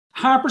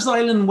Harper's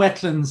Island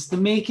wetlands, the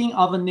making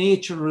of a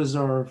nature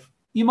reserve.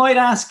 You might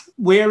ask,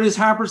 where is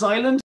Harper's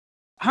Island?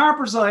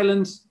 Harper's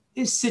Island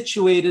is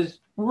situated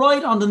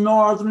right on the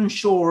northern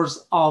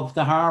shores of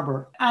the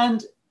harbour.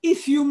 And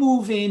if you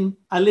move in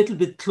a little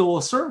bit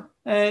closer,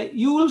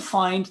 you will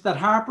find that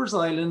Harper's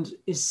Island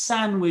is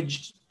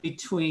sandwiched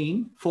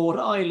between Fota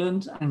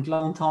Island and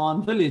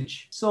Glounthaune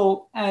village.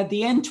 So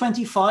the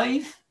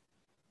N25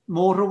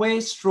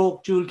 motorway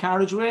stroke dual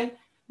carriageway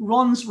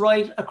runs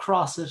right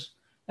across it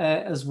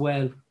as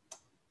well.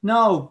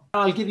 Now,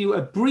 I'll give you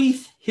a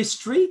brief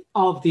history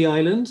of the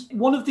island.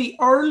 One of the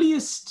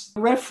earliest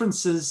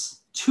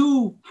references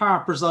to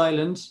Harper's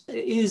Island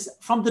is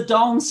from the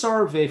Down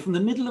survey from the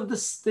middle of the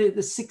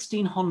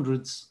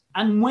 1600s.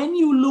 And when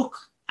you look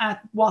at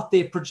what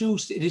they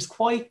produced, it is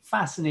quite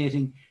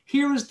fascinating.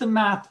 Here is the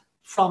map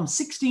from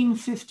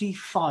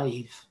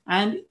 1655.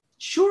 And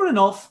sure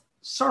enough,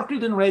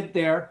 circled in red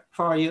there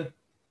for you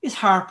is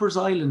Harper's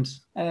Island.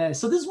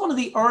 So this is one of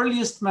the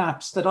earliest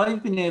maps that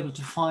I've been able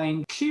to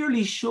find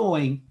clearly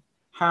showing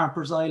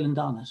Harper's Island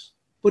on it.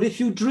 But if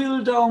you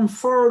drill down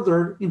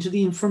further into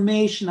the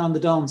information on the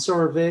Down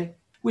survey,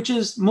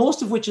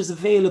 most of which is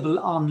available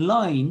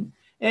online,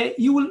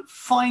 you will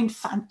find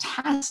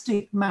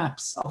fantastic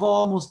maps of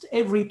almost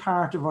every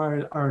part of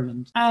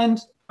Ireland. And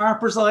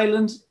Harper's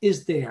Island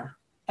is there.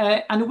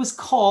 And it was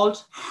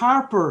called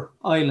Harper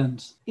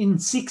Island in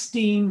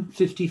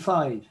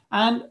 1655.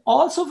 And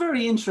also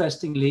very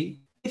interestingly,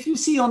 if you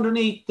see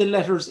underneath the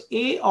letters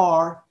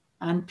AR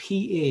and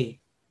PA,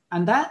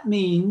 and that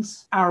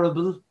means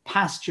arable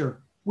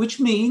pasture,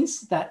 which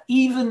means that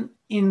even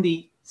in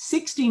the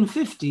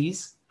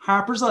 1650s,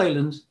 Harper's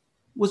Island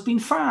was being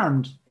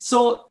farmed.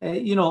 So,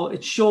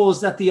 it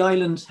shows that the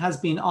island has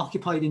been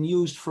occupied and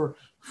used for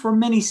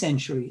many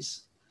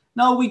centuries.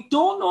 Now, we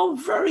don't know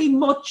very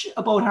much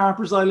about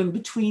Harper's Island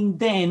between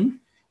then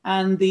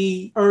and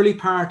the early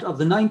part of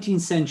the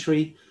 19th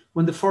century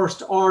when the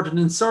first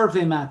ordnance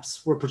survey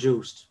maps were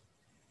produced.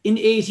 In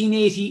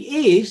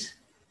 1888,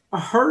 a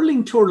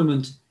hurling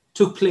tournament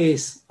took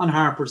place on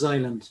Harper's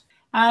Island.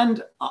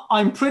 And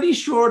I'm pretty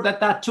sure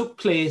that took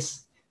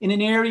place in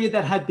an area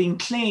that had been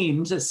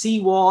claimed. A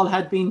seawall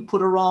had been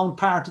put around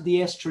part of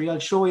the estuary. I'll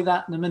show you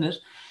that in a minute.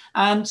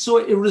 And so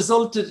it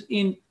resulted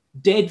in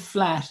dead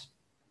flat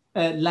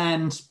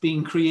land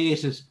being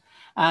created.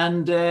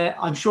 And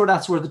I'm sure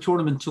that's where the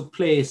tournament took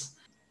place.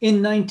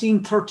 In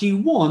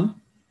 1931,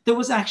 there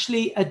was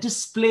actually a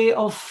display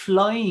of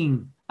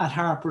flying at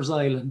Harper's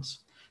Island.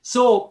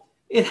 So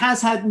it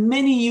has had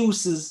many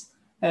uses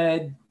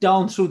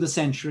down through the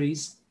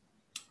centuries.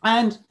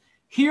 And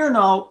here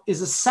now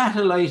is a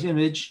satellite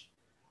image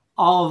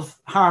of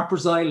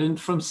Harper's Island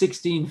from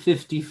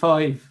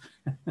 1655.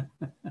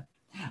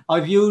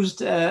 I've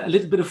used a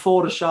little bit of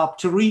Photoshop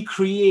to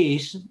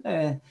recreate,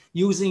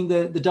 using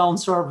the Down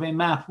survey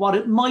map, what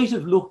it might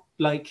have looked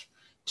like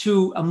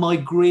to a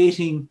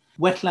migrating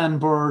wetland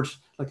bird,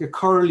 like a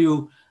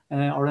curlew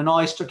or an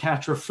oyster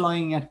catcher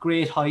flying at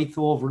great height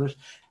over it.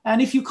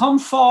 And if you come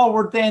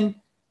forward then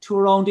to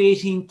around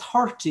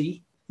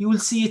 1830, you will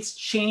see it's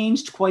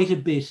changed quite a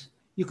bit.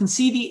 You can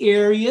see the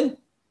area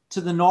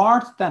to the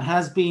north that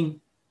has been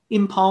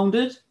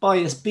impounded by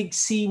a big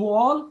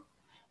seawall.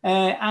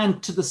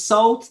 And to the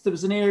south, there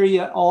was an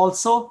area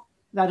also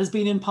that has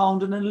been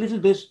impounded, and a little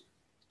bit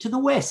to the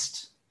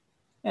west.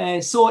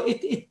 So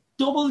it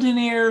doubled in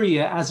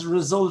area as a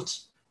result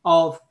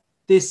of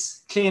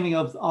this claiming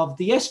of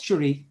the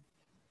estuary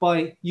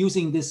by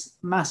using this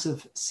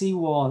massive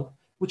seawall,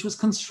 which was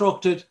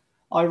constructed,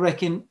 I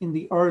reckon, in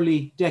the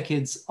early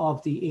decades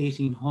of the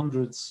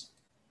 1800s.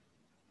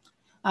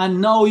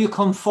 And now you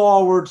come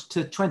forward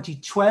to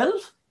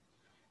 2012,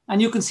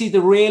 and you can see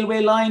the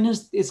railway line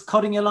is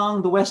cutting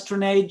along the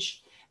western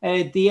edge.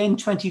 The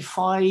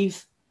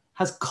N25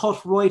 has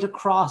cut right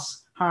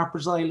across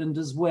Harper's Island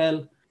as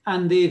well.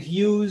 And they've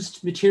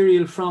used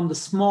material from the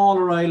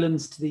smaller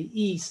islands to the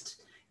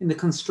east in the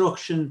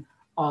construction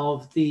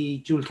of the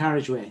dual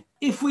carriageway.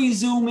 If we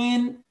zoom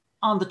in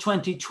on the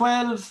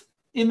 2012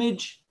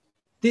 image,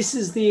 this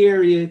is the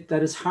area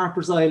that is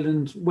Harper's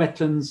Island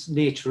Wetlands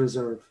Nature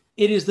Reserve.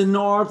 It is the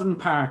northern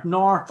part,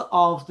 north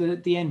of the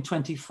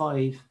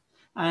N25.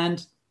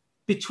 And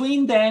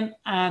between then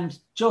and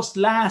just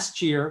last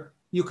year,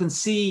 you can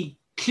see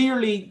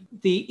clearly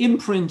the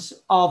imprint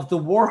of the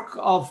work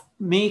of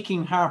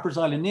making Harper's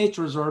Island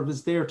Nature Reserve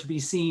is there to be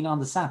seen on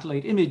the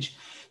satellite image.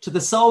 To the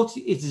south,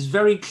 it is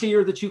very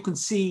clear that you can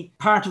see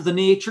part of the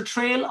nature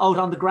trail out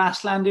on the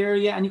grassland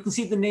area, and you can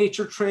see the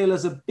nature trail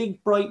as a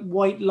big bright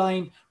white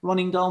line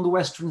running down the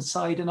western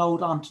side and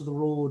out onto the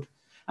road.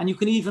 And you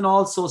can even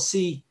also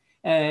see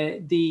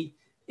the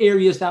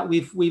areas that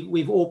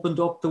we've opened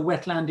up, the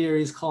wetland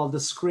areas called the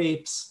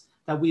scrapes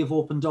that we have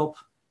opened up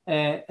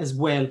as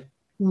well.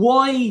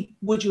 Why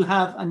would you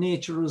have a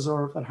nature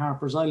reserve at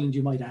Harper's Island,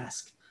 you might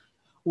ask?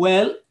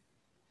 Well,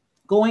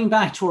 going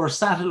back to our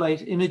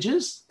satellite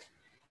images,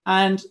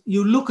 and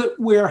you look at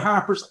where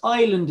Harper's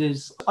Island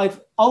is,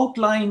 I've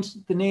outlined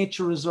the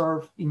nature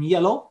reserve in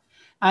yellow,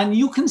 and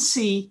you can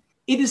see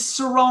it is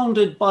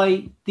surrounded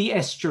by the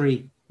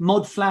estuary.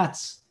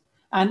 mudflats,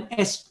 and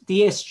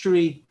the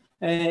estuary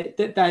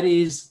that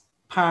is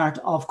part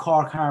of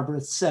Cork Harbour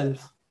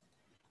itself.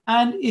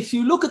 And if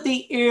you look at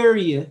the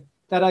area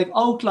that I've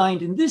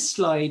outlined in this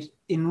slide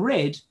in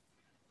red,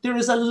 there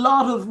is a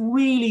lot of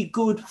really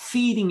good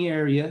feeding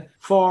area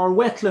for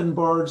wetland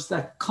birds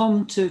that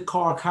come to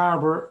Cork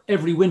Harbour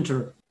every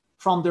winter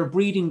from their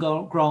breeding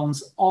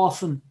grounds,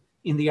 often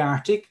in the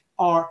Arctic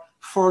or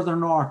further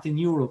north in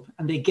Europe.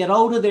 And they get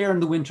out of there in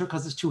the winter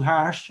because it's too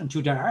harsh and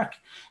too dark.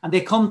 And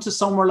they come to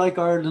somewhere like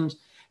Ireland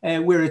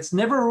where it's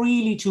never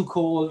really too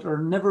cold or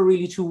never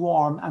really too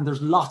warm, and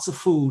there's lots of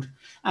food.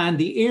 And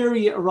the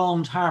area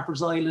around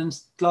Harper's Island,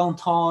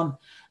 Glounthaune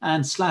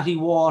and Slatty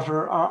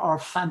Water are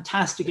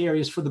fantastic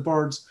areas for the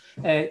birds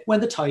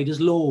when the tide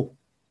is low.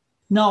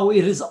 Now,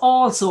 it is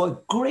also a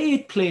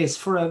great place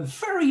for a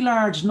very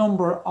large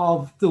number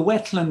of the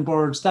wetland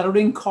birds that are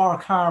in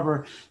Cork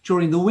Harbour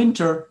during the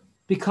winter,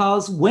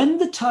 because when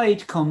the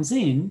tide comes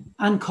in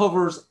and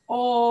covers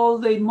all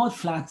the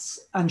mudflats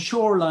and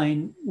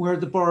shoreline where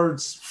the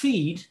birds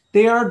feed,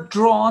 they are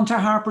drawn to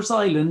Harper's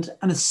Island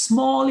and a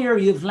small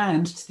area of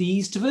land to the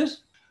east of it,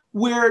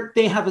 where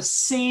they have a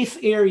safe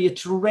area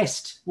to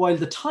rest while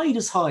the tide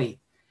is high.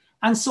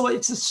 And so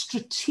it's a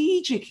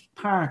strategic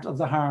part of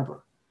the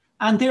harbour,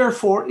 and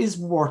therefore is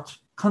worth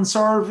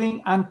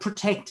conserving and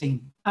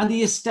protecting. And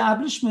the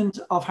establishment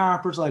of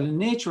Harper's Island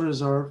Nature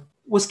Reserve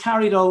was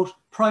carried out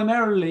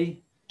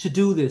primarily to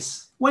do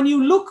this. When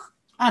you look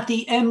at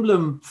the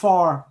emblem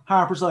for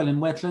Harper's Island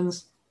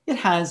wetlands, it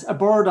has a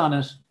bird on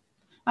it.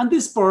 And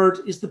this bird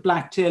is the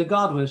black-tailed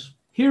godwit.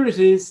 Here it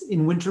is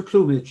in winter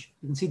plumage.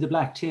 You can see the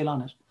black tail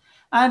on it.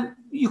 And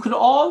you could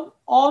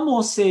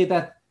almost say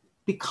that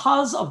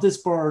because of this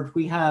bird,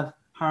 we have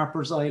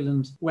Harper's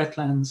Island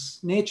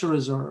Wetlands Nature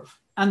Reserve.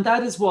 And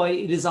that is why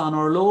it is on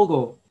our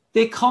logo.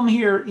 They come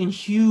here in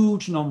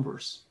huge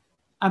numbers.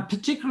 And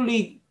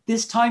particularly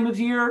this time of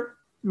year,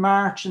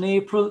 March and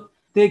April,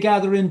 they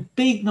gather in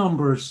big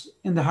numbers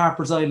in the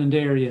Harper's Island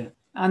area.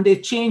 And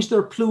they've changed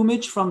their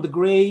plumage from the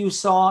grey you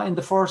saw in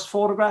the first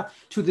photograph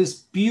to this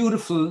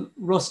beautiful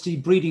rusty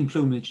breeding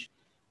plumage.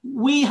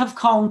 We have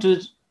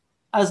counted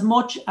as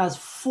much as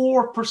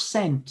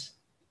 4%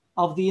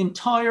 of the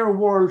entire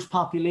world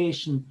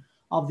population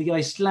of the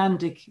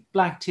Icelandic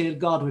black-tailed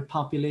godwit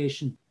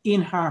population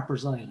in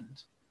Harper's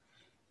Island.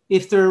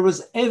 If there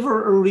was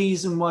ever a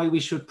reason why we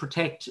should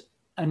protect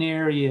an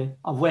area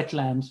of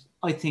wetland,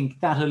 I think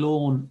that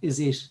alone is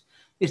it.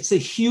 It's a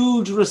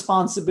huge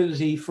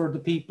responsibility for the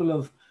people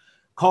of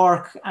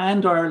Cork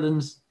and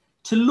Ireland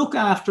to look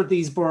after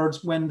these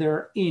birds when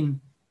they're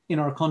in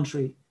our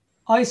country.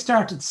 I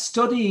started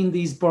studying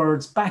these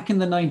birds back in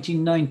the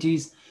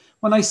 1990s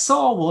when I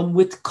saw one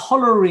with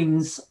colour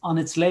rings on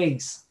its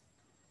legs.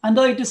 And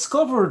I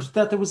discovered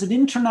that there was an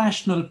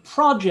international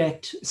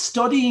project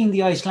studying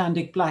the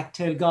Icelandic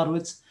black-tailed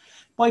godwits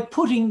by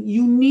putting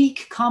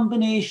unique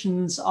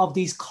combinations of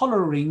these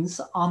colour rings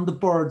on the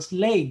bird's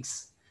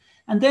legs,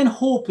 and then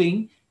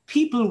hoping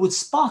people would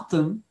spot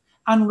them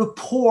and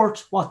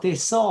report what they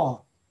saw.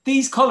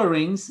 These colour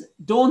rings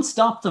don't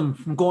stop them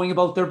from going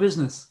about their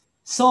business.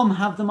 Some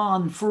have them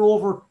on for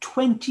over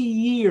 20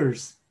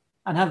 years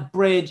and have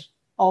bred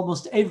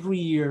almost every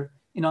year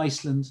in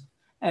Iceland,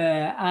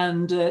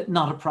 and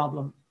not a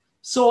problem.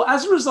 So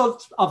as a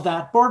result of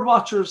that, bird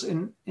watchers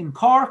in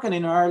Cork and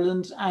in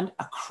Ireland and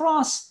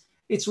across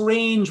its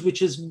range,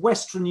 which is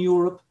Western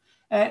Europe,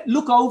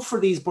 look out for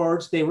these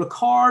birds. They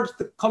record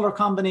the colour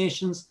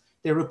combinations,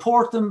 they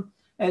report them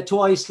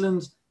to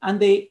Iceland, and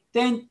they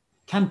then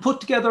can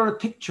put together a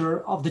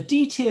picture of the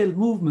detailed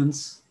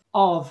movements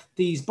of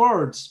these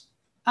birds.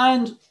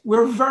 And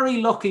we're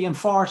very lucky and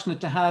fortunate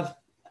to have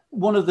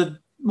one of the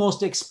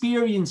most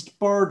experienced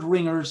bird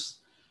ringers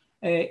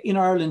in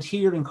Ireland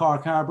here in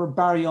Cork Harbour,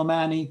 Barry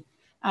O'Mahony.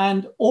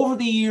 And over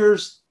the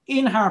years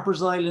in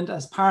Harper's Island,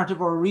 as part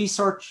of our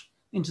research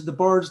into the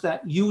birds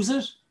that use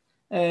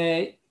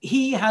it,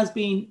 he has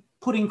been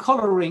putting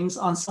colour rings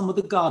on some of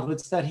the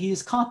godwits that he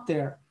has caught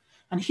there.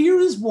 And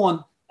here is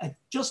one,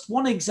 just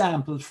one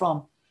example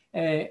from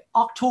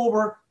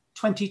October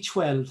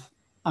 2012.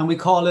 And we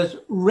call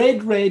it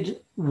red, red,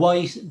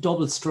 white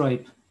double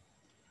stripe.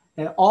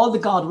 All the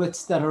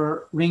godwits that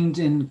are ringed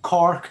in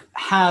Cork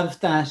have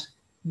that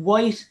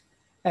white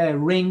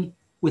ring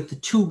with the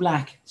two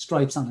black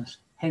stripes on it,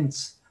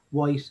 hence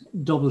white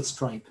double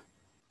stripe.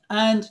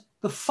 And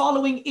the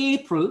following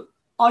April,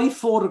 I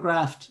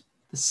photographed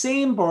the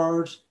same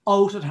bird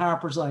out at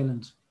Harper's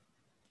Island.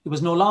 It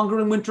was no longer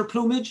in winter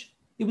plumage,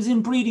 it was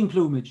in breeding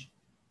plumage.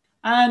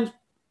 And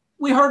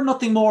we heard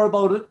nothing more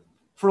about it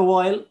for a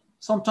while.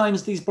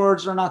 Sometimes these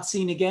birds are not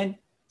seen again.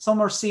 Some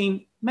are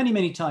seen many,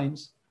 many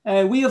times.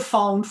 We have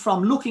found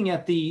from looking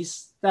at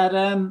these that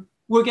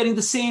we're getting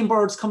the same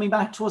birds coming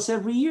back to us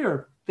every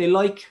year. They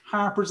like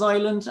Harper's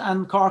Island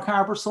and Cork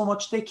Harbour so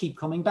much they keep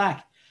coming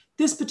back.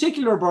 This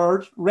particular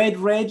bird, red,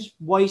 red,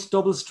 white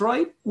double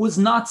stripe, was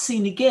not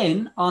seen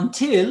again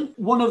until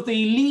one of the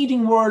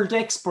leading world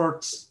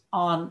experts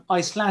on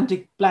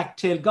Icelandic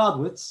black-tailed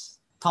godwits,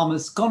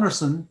 Thomas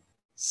Gunnarsson,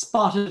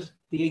 spotted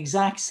the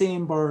exact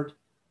same bird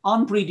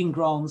on breeding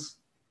grounds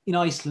in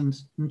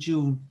Iceland in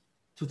June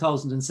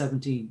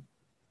 2017.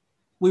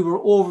 We were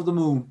over the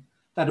moon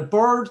that a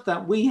bird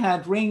that we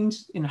had ringed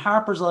in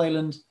Harper's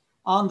Island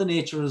on the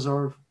nature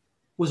reserve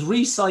was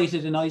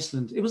re-sighted in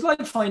Iceland. It was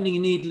like finding a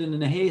needle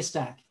in a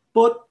haystack.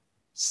 But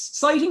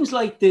sightings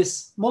like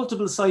this,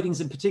 multiple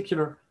sightings in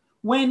particular,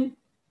 when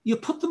you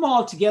put them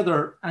all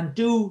together and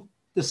do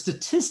the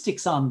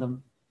statistics on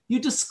them, you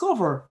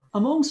discover,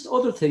 amongst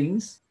other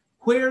things,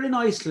 where in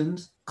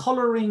Iceland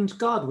colour-ringed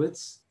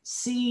godwits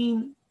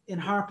seen in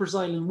Harper's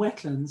Island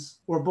wetlands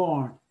were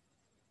born.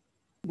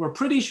 We're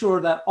pretty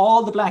sure that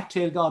all the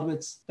black-tailed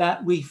godwits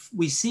that we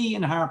see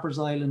in Harper's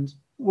Island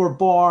were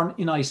born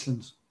in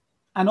Iceland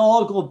and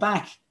all go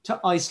back to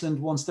Iceland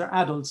once they're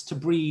adults to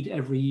breed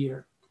every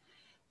year.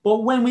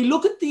 But when we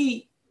look at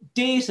the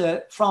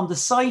data from the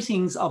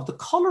sightings of the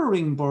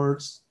colour-ring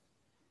birds,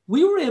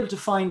 we were able to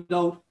find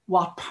out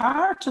what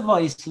part of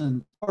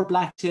Iceland our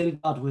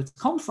black-tailed godwits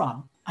come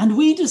from. And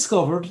we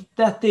discovered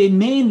that they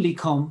mainly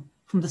come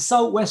from the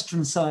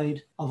southwestern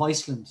side of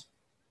Iceland.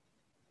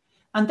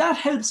 And that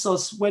helps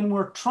us when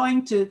we're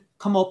trying to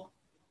come up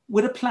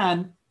with a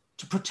plan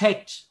to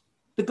protect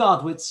the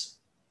godwits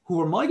who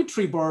are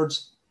migratory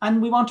birds,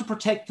 and we want to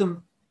protect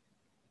them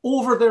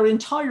over their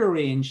entire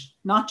range,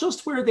 not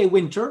just where they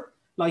winter,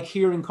 like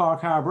here in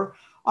Cork Harbour,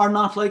 or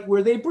not like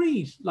where they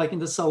breed, like in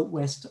the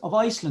southwest of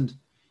Iceland.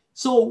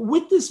 So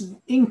with this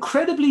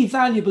incredibly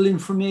valuable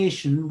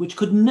information, which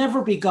could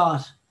never be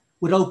got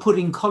without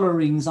putting colour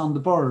rings on the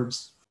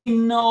birds, we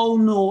now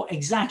know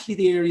exactly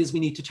the areas we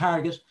need to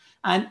target.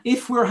 And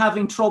if we're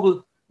having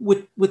trouble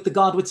with the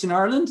godwits in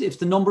Ireland, if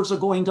the numbers are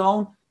going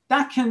down,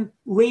 that can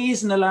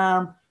raise an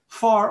alarm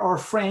for our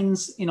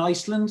friends in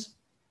Iceland,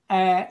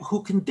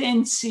 who can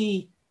then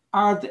see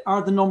are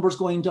the numbers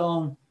going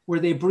down where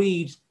they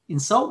breed in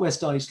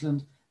southwest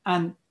Iceland,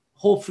 and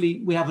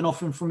hopefully we have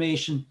enough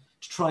information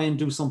to try and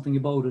do something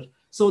about it.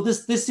 So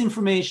this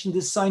information,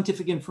 this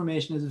scientific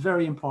information, is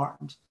very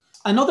important.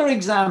 Another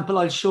example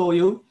I'll show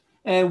you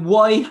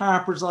why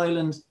Harper's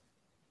Island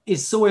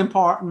is so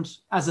important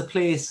as a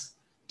place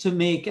to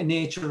make a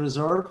nature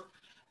reserve.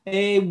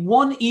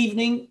 One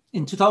evening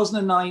in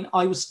 2009,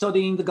 I was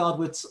studying the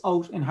godwits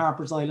out in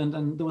Harper's Island,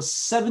 and there was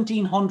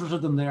 1,700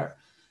 of them there.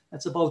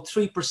 That's about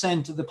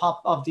 3%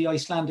 of the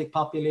Icelandic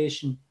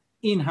population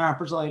in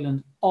Harper's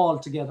Island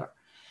altogether.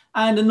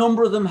 And a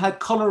number of them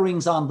had colour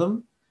rings on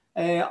them.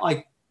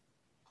 I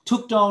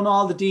took down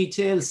all the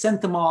details,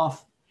 sent them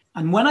off.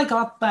 And when I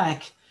got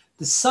back,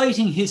 the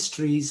sighting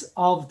histories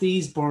of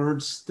these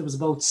birds, there was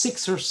about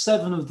 6 or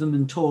 7 of them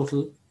in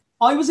total,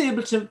 I was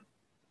able to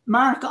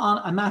mark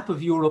on a map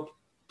of Europe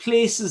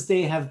places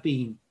they have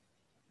been.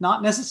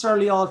 Not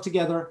necessarily all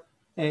together.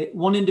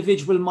 One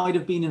individual might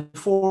have been in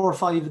 4 or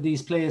 5 of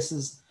these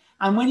places.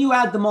 And when you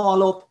add them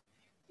all up,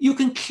 you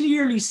can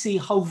clearly see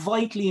how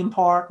vitally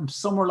important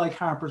somewhere like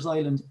Harper's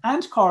Island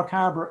and Cork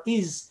Harbour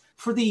is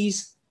for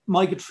these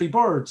migratory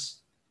birds,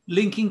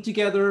 linking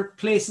together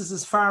places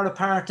as far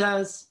apart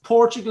as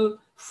Portugal,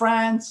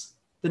 France,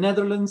 the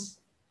Netherlands,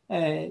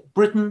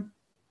 Britain,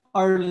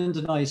 Ireland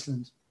and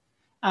Iceland.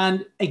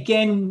 And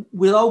again,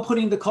 without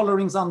putting the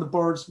colourings on the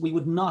birds, we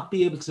would not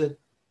be able to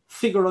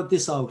figure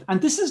this out.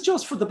 And this is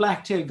just for the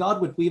black-tailed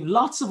godwit. We have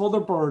lots of other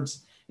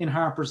birds in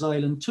Harper's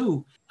Island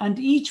too. And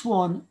each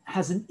one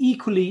has an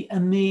equally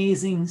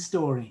amazing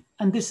story.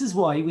 And this is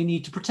why we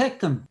need to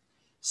protect them.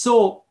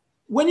 So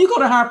when you go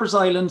to Harper's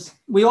Island,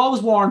 we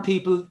always warn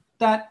people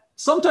that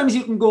sometimes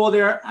you can go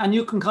there and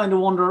you can kind of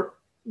wonder,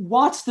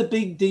 what's the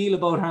big deal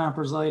about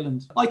Harper's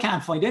Island? I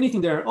can't find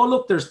anything there. Oh,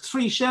 look, there's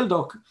 3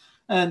 shelduck.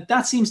 And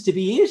that seems to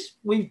be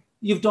it.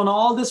 You've done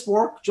all this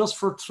work just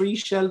for 3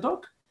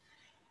 shelduck.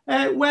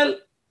 Well,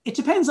 it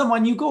depends on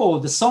when you go.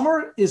 The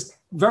summer is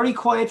very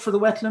quiet for the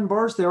wetland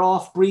birds. They're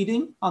off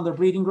breeding on their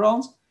breeding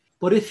grounds.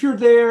 But if you're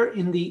there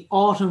in the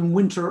autumn,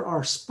 winter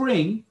or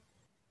spring,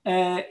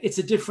 it's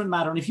a different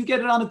matter. And if you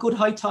get it on a good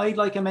high tide,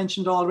 like I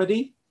mentioned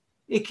already,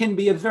 it can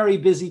be a very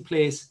busy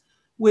place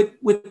with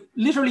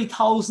literally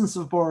thousands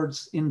of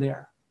birds in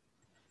there.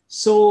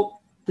 So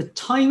the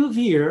time of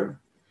year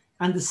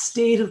and the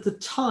state of the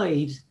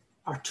tide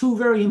are 2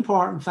 very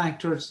important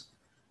factors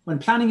when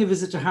planning a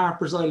visit to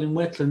Harper's Island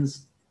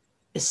wetlands,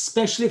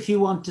 especially if you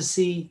want to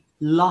see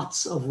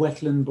lots of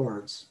wetland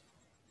birds.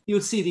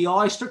 You'll see the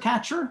oyster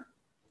catcher.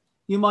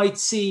 You might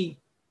see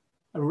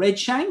a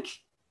redshank.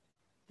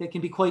 They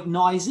can be quite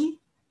noisy.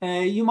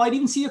 You might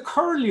even see a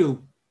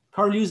curlew.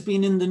 Curlew's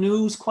been in the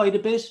news quite a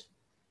bit.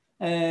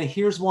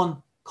 Here's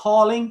one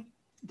calling.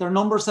 Their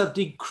numbers have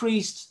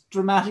decreased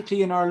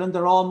dramatically in Ireland.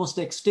 They're almost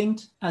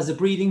extinct as a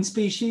breeding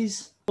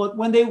species. But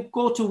when they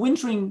go to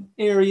wintering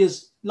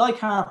areas like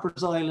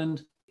Harper's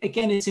Island,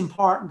 again, it's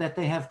important that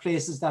they have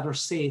places that are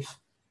safe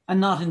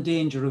and not in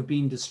danger of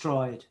being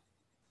destroyed.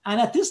 And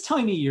at this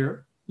time of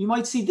year, you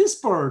might see this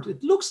bird.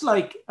 It looks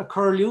like a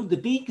curlew. The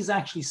beak is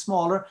actually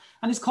smaller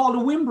and it's called a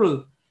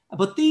whimbrel.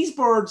 But these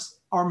birds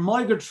are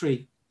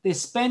migratory. They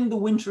spend the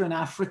winter in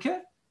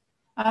Africa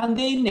and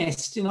they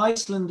nest in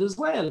Iceland as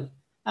well.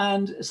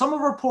 And some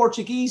of our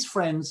Portuguese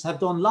friends have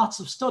done lots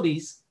of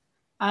studies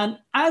And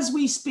as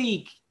we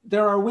speak,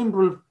 there are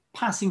windmill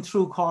passing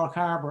through Cork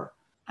Harbour,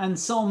 and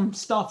some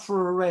stop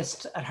for a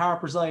rest at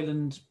Harper's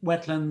Island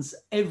wetlands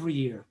every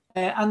year.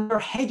 And they're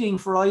heading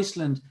for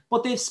Iceland,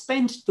 but they've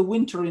spent the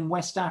winter in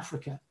West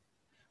Africa.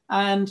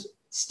 And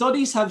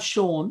studies have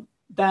shown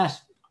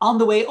that on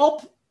the way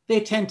up,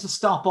 they tend to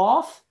stop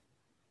off.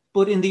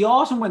 But in the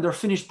autumn, when they're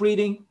finished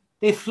breeding,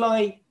 they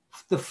fly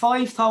the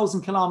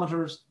 5,000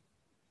 kilometers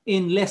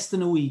in less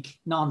than a week,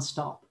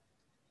 non-stop.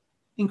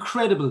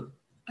 Incredible.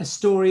 A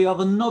story of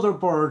another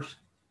bird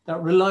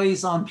that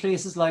relies on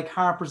places like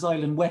Harper's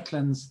Island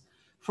wetlands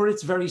for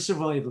its very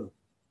survival.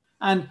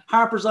 And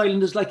Harper's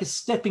Island is like a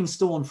stepping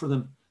stone for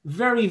them.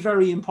 Very,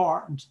 very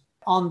important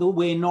on the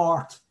way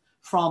north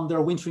from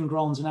their wintering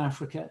grounds in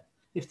Africa.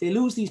 If they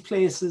lose these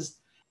places,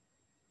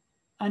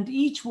 and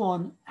each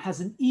one has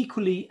an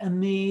equally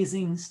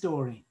amazing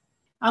story.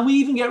 And we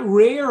even get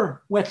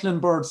rare wetland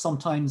birds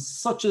sometimes,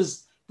 such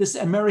as this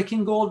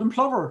American golden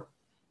plover,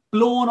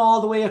 blown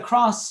all the way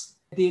across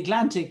the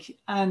Atlantic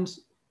and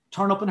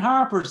turn up in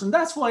Harper's. And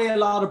that's why a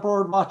lot of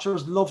bird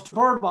watchers love to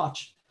bird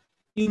watch.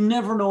 You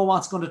never know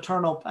what's going to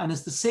turn up. And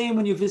it's the same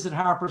when you visit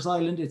Harper's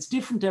Island. It's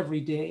different every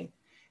day.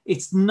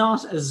 It's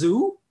not a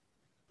zoo.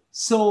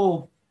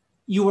 So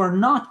you are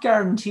not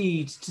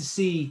guaranteed to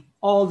see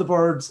all the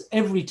birds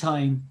every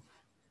time.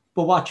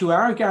 But what you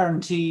are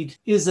guaranteed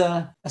is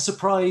a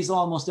surprise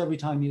almost every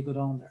time you go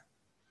down there.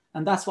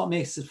 And that's what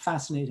makes it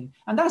fascinating.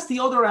 And that's the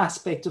other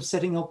aspect of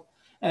setting up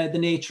the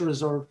nature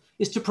reserve,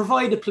 is to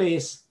provide a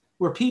place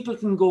where people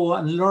can go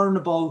and learn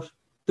about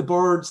the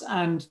birds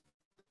and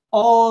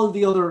all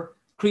the other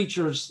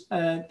creatures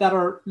that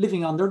are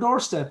living on their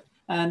doorstep.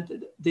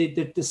 And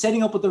the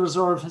setting up of the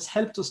reserve has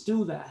helped us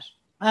do that.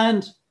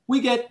 And we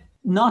get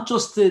not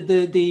just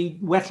the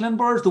wetland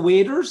birds, the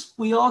waders,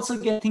 we also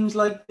get things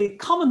like the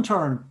common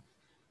tern.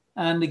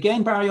 And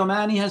again, Barry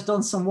O'Mahony has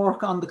done some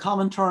work on the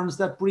common terns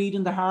that breed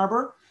in the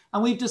harbour.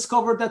 And we've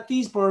discovered that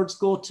these birds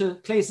go to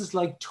places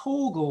like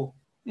Togo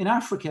in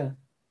Africa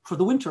for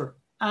the winter.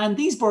 And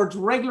these birds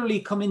regularly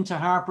come into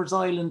Harper's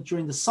Island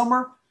during the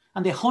summer,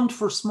 and they hunt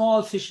for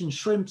small fish and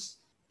shrimps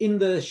in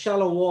the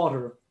shallow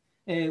water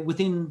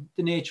within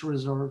the nature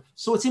reserve.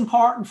 So it's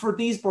important for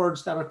these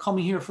birds that are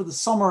coming here for the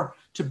summer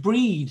to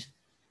breed.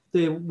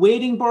 The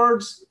wading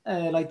birds,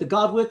 like the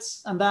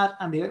godwits and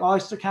the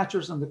oyster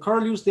catchers and the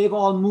curlews, they've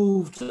all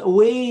moved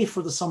away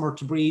for the summer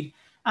to breed.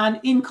 And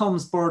in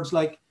comes birds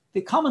like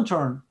the common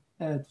tern.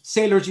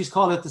 Sailors used to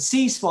call it the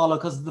sea swallow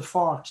because of the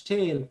forked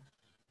tail.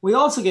 We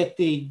also get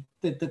the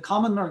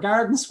common or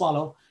garden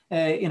swallow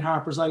in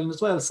Harper's Island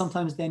as well.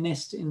 Sometimes they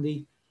nest in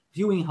the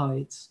viewing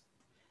hides.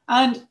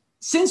 And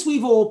since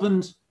we've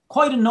opened,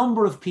 quite a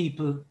number of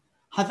people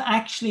have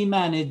actually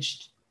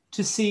managed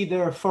to see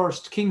their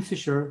first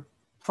kingfisher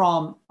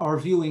from our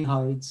viewing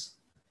hides,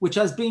 which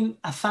has been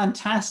a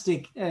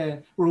fantastic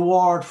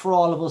reward for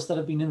all of us that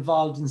have been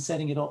involved in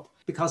setting it up,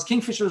 because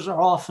kingfishers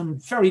are often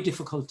very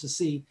difficult to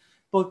see.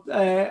 But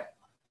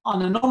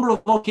on a number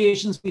of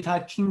occasions, we've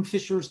had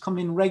kingfishers come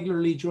in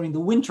regularly during the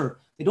winter.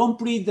 They don't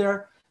breed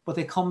there, but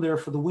they come there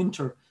for the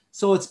winter.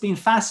 So it's been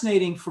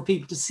fascinating for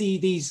people to see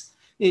these,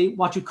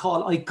 what you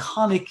call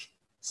iconic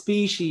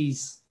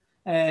species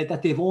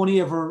that they've only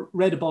ever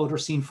read about or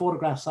seen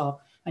photographs of,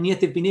 and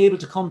yet they've been able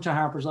to come to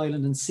Harper's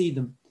Island and see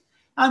them.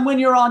 And when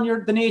you're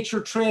on the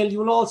nature trail, you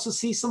will also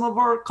see some of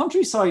our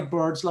countryside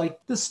birds like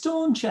the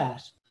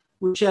stonechat,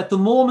 which at the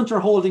moment are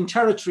holding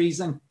territories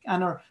and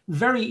are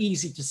very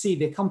easy to see.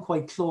 They come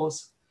quite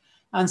close.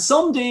 And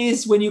some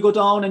days when you go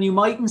down and you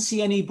mightn't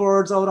see any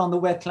birds out on the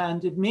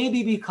wetland, it may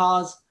be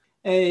because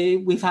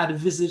we've had a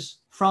visit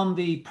from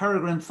the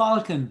peregrine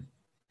falcon,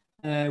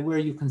 where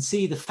you can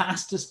see the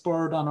fastest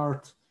bird on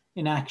earth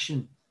in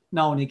action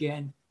now and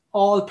again.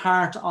 All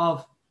part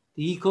of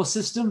the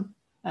ecosystem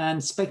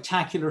and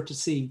spectacular to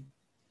see.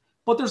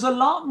 But there's a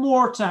lot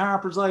more to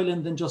Harper's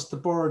Island than just the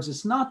birds.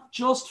 It's not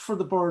just for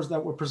the birds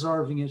that we're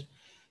preserving it.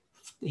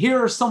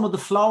 Here are some of the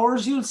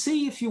flowers you'll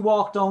see if you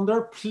walk down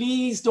there.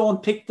 Please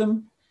don't pick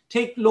them.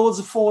 Take loads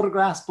of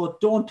photographs, but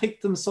don't pick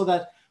them so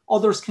that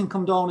others can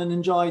come down and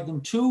enjoy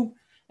them too.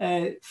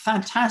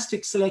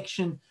 Fantastic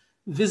selection,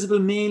 visible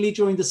mainly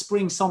during the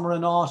spring, summer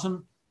and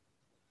autumn.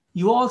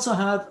 You also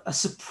have a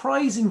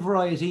surprising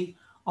variety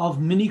of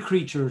mini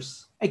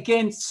creatures.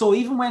 Again, so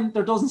even when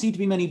there doesn't seem to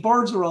be many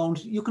birds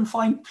around, you can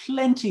find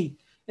plenty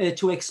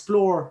to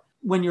explore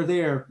when you're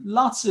there.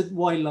 Lots of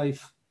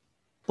wildlife.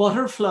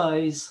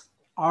 Butterflies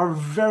are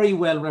very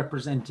well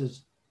represented.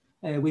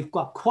 We've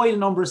got quite a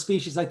number of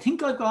species. I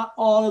think I've got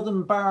all of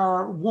them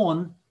bar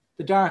one,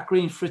 the dark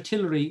green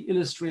fritillary,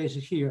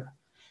 illustrated here.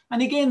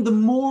 And again, the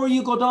more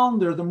you go down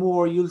there, the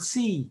more you'll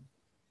see.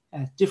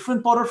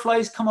 Different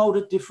butterflies come out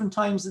at different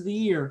times of the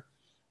year,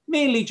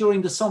 mainly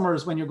during the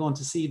summers when you're going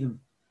to see them.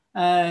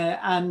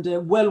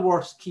 And well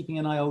worth keeping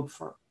an eye out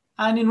for.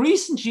 And in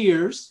recent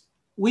years,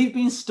 we've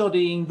been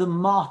studying the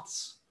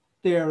moths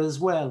there as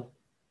well.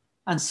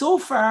 And so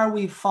far,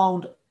 we've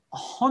found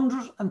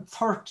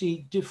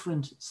 130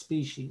 different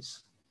species,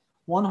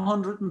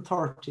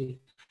 130.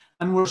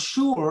 And we're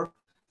sure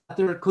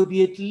there could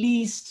be at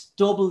least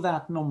double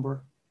that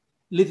number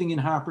living in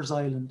Harper's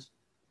Island,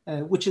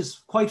 which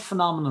is quite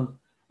phenomenal.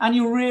 And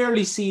you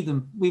rarely see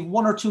them. We've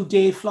one or two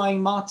day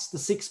flying moths, the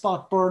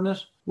 6-spot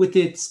burnet with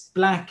its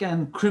black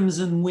and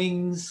crimson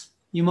wings.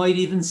 You might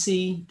even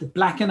see the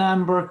black and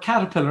amber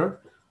caterpillar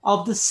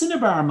of the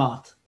cinnabar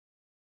moth.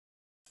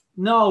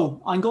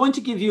 Now, I'm going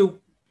to give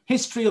you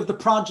history of the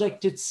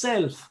project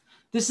itself.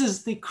 This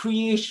is the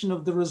creation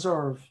of the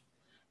reserve.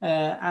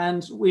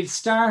 And we'll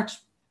start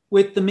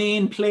with the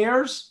main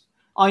players.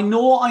 I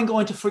know I'm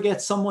going to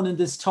forget someone in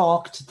this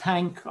talk to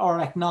thank or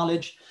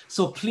acknowledge,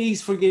 so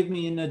please forgive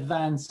me in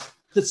advance.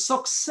 The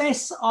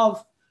success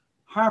of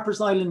Harper's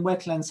Island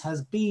Wetlands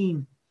has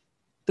been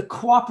the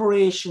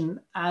cooperation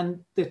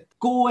and the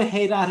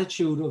go-ahead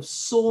attitude of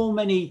so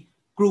many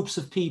groups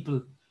of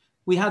people.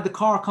 We had the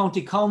Cork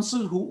County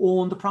Council who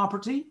owned the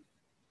property.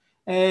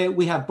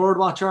 We have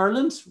Birdwatch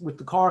Ireland with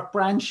the Cork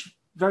branch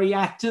very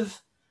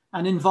active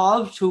and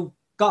involved, who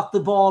got the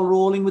ball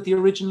rolling with the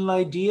original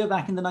idea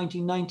back in the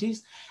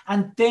 1990s.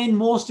 And then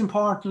most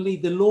importantly,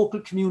 the local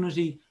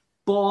community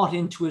bought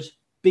into it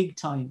big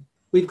time.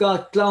 We've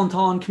got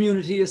Glounthaune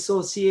Community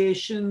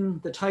Association,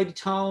 the Tidy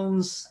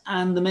Towns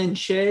and the Men's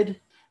Shed.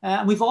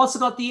 And we've also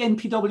got the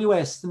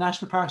NPWS, the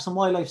National Parks and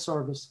Wildlife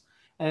Service,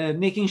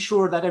 making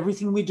sure that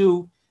everything we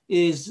do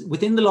is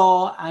within the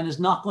law and is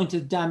not going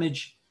to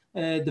damage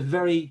the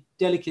very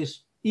delicate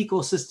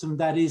ecosystem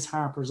that is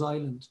Harper's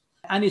Island.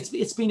 And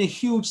it's been a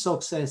huge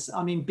success.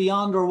 I mean,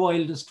 beyond our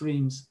wildest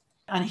dreams.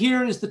 And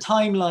here is the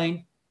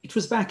timeline. It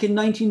was back in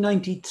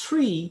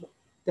 1993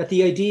 that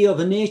the idea of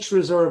a nature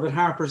reserve at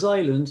Harper's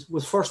Island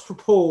was first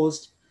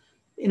proposed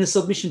in a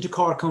submission to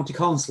Cork County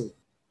Council.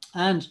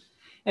 And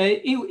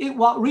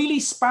what really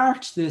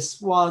sparked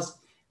this was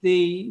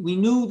we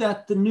knew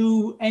that the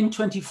new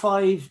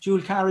N25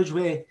 dual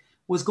carriageway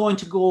was going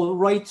to go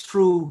right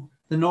through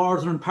the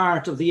northern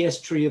part of the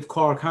estuary of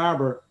Cork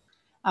Harbour.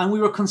 And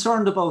we were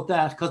concerned about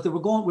that because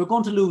we're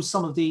going to lose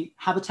some of the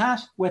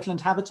habitat,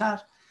 wetland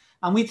habitat.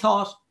 And we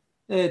thought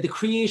the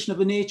creation of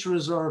a nature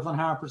reserve on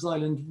Harper's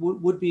Island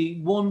would be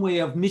one way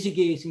of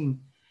mitigating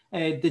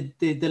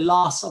the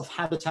loss of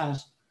habitat,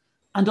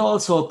 and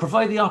also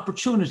provide the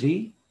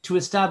opportunity to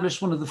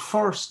establish one of the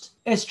first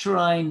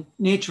estuarine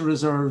nature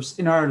reserves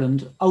in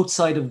Ireland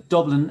outside of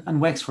Dublin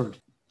and Wexford.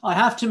 I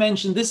have to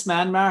mention this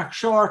man, Mark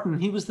Shorten.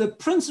 He was the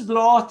principal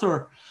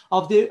author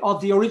of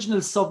the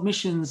original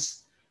submissions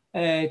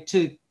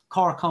to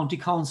Cork County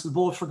Council,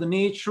 both for the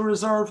nature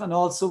reserve, and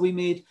also we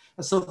made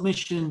a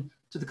submission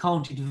to the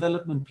county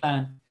development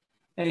plan.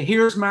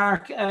 Here's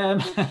Mark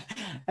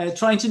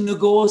trying to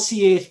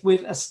negotiate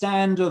with a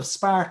stand of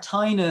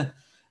Spartina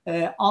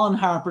on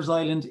Harper's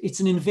Island. It's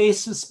an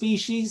invasive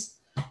species.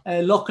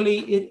 Luckily,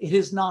 it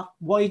is not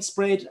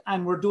widespread,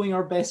 and we're doing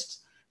our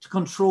best to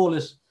control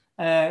it.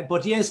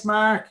 But yes,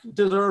 Mark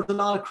deserves a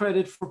lot of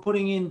credit for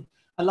putting in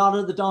a lot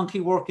of the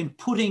donkey work in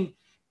putting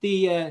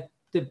the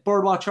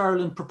Birdwatch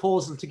Ireland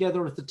proposal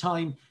together at the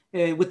time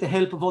with the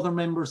help of other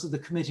members of the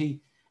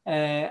committee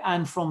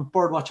and from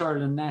Birdwatch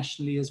Ireland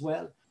nationally as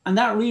well. And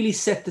that really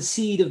set the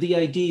seed of the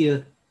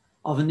idea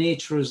of a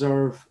nature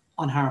reserve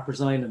on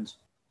Harper's Island.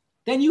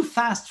 Then you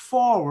fast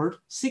forward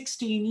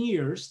 16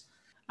 years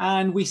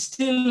and we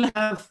still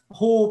have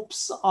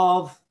hopes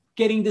of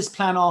getting this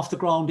plan off the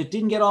ground. It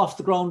didn't get off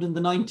the ground in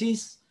the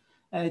 90s.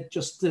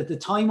 Just the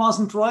time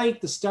wasn't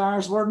right, the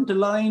stars weren't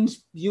aligned,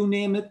 you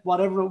name it,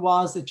 whatever it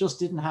was, it just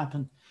didn't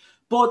happen.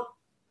 But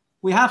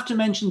we have to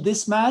mention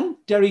this man,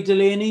 Derry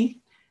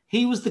Delaney.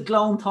 He was the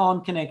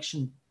Glounthaune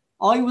connection.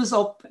 I was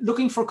up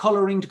looking for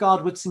colouring to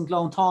Godwits in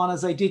Glounthaune,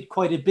 as I did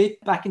quite a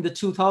bit back in the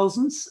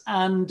 2000s.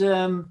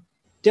 And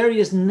Derry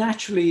is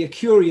naturally a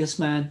curious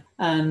man,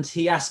 and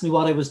he asked me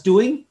what I was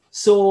doing.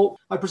 So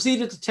I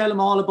proceeded to tell him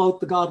all about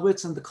the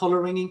Godwits and the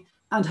colouring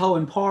and how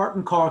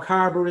important Cork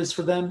Harbour is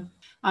for them.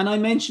 And I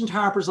mentioned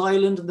Harper's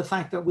Island and the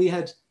fact that we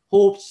had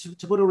hoped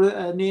to put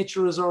a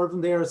nature reserve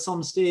in there at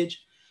some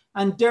stage.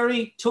 And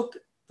Derry took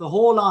the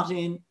whole lot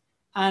in.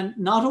 And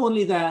not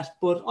only that,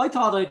 but I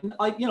thought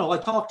I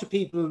talk to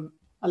people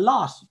a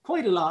lot,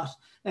 quite a lot,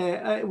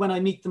 when I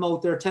meet them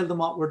out there, tell them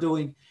what we're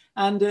doing.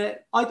 And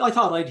I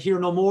thought I'd hear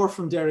no more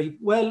from Derry.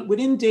 Well,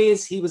 within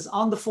days, he was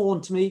on the phone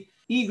to me,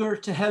 eager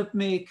to help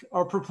make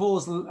our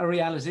proposal a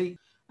reality.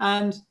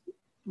 And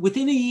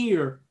within a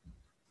year,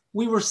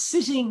 we were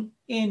sitting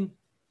in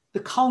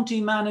the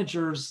county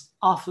manager's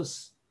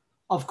office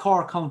of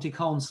Cork County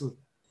Council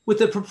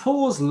with a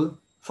proposal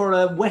for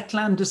a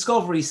wetland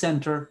discovery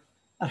centre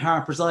at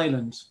Harper's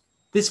Island.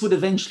 This would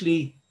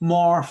eventually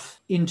morph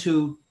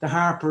into the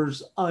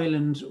Harper's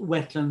Island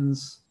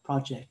Wetlands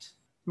project.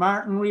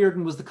 Martin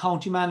Reardon was the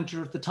county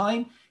manager at the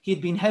time. He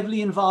had been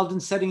heavily involved in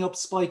setting up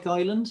Spike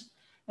Island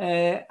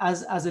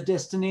as a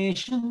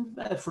destination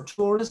for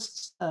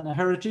tourists and a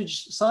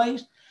heritage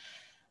site.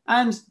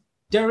 And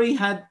Derry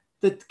had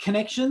the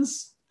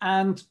connections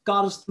and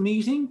got us the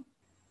meeting.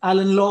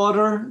 Alan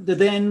Lauder, the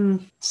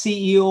then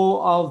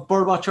CEO of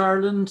Birdwatch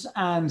Ireland,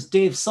 and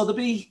Dave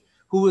Sotheby,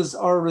 who was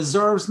our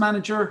reserves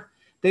manager,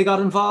 they got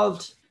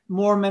involved.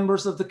 more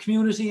members of the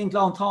community in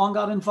Glounthaune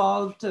got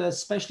involved,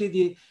 especially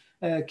the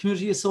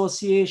community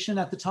association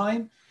at the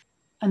time.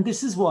 And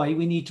this is why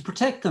we need to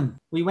protect them.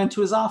 We went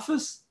to his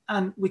office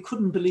and we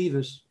couldn't believe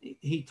it.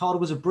 He thought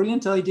it was a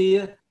brilliant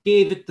idea,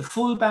 gave it the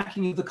full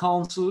backing of the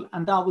council,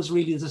 and that was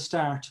really the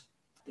start.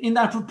 In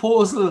that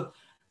proposal,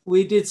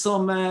 we did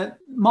some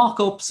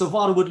mock-ups of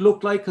what it would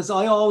look like, because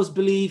I always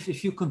believe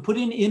if you can put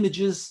in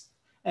images,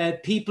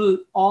 people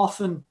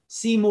often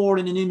see more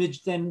in an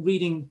image than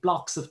reading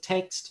blocks of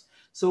text.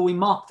 So we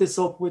mocked this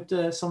up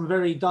with some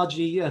very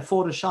dodgy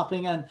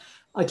photoshopping, and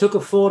I took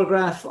a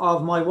photograph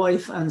of my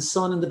wife and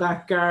son in the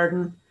back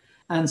garden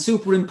and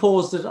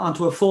superimposed it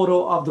onto a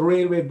photo of the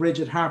railway bridge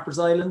at Harper's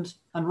Island,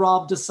 and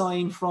robbed a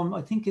sign from,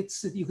 I think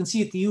it's, you can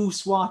see it, the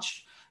Use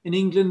Watch in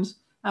England.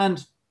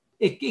 And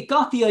it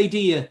got the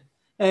idea.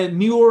 A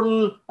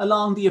mural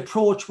along the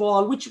approach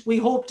wall, which we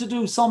hope to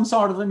do some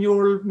sort of a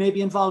mural,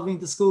 maybe involving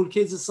the school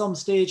kids at some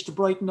stage to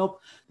brighten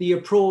up the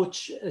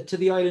approach to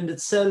the island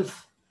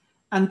itself.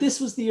 And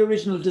this was the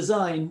original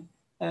design,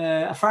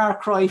 a far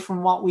cry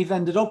from what we've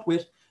ended up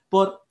with.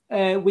 But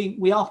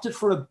we opted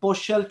for a bus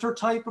shelter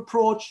type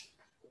approach.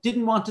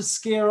 Didn't want to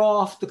scare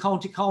off the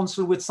county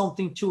council with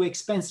something too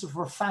expensive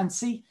or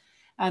fancy,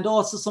 and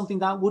also something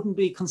that wouldn't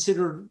be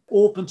considered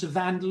open to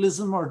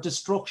vandalism or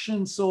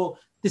destruction. So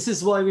this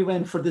is why we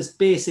went for this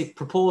basic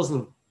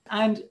proposal,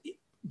 and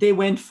they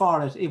went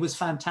for it. It was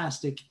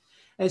fantastic.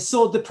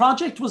 So the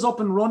project was up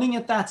and running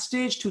at that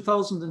stage,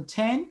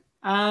 2010.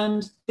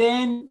 And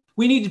then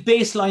we needed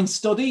baseline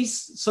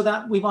studies, so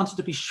that we wanted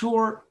to be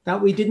sure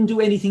that we didn't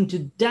do anything to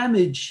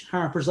damage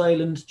Harper's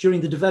Island during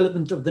the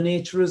development of the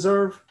nature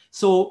reserve.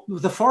 So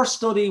the first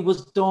study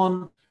was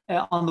done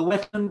on the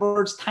wetland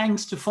birds,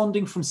 thanks to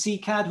funding from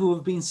CCAD, who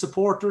have been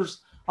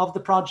supporters of the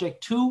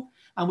project too.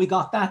 And we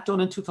got that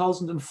done in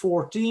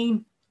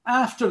 2014.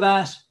 After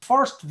that,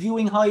 first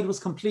viewing hide was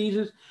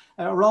completed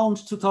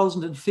around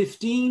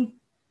 2015.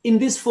 In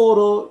this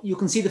photo, you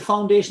can see the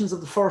foundations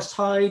of the first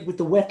hide with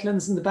the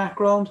wetlands in the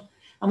background.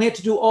 And we had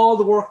to do all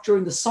the work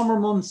during the summer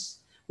months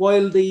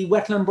while the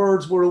wetland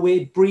birds were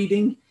away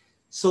breeding,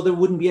 so there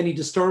wouldn't be any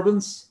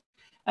disturbance.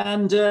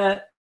 And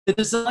the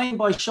design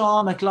by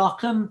Sean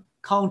McLaughlin,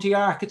 county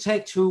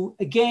architect, who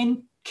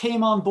again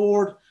came on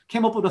board,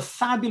 came up with a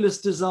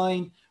fabulous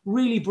design,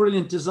 really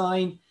brilliant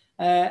design,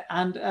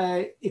 and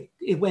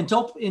it went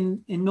up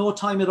in no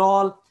time at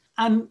all.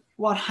 And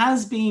what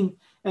has been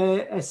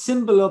a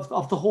symbol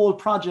of the whole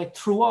project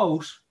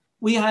throughout,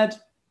 we had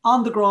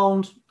on the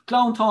ground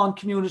Glounthaune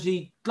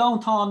community,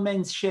 Glounthaune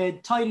Men's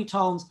Shed, Tidy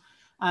Towns,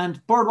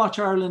 and Birdwatch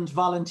Ireland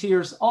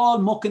volunteers all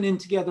mucking in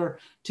together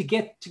to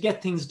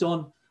get things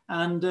done.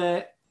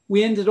 And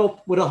we ended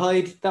up with a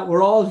hide that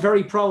we're all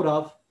very proud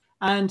of.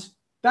 And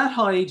that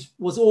hide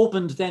was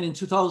opened then in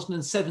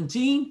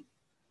 2017.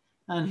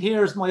 And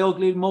here's my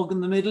ugly mug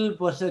in the middle,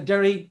 but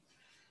Derry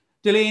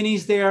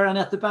Delaney's there. And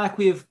at the back,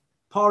 we have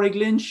Pádraig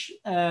Lynch,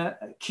 a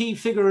key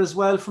figure as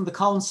well from the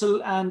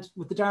council, and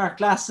with the dark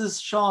glasses,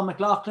 Sean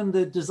McLaughlin,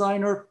 the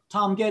designer,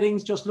 Tom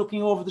Geddings, just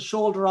looking over the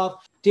shoulder of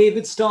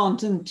David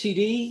Staunton,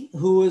 TD,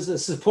 who is a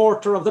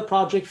supporter of the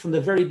project from the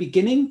very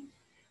beginning,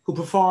 who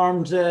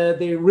performed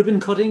the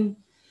ribbon cutting.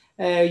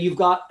 You've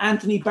got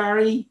Anthony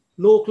Barry,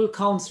 local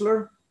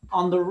councillor,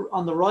 on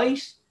the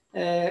right.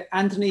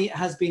 Anthony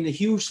has been a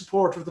huge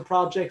supporter of the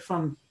project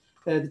from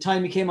the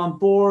time he came on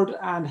board,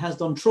 and has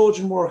done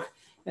Trojan work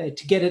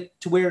to get it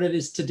to where it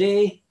is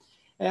today.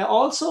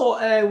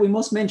 Also, we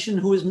must mention,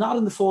 who is not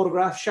in the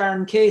photograph,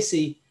 Sharon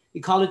Casey,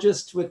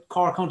 ecologist with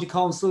Cork County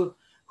Council,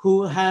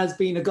 who has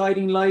been a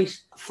guiding light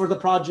for the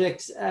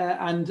project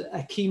and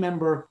a key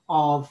member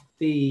of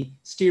the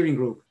steering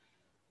group.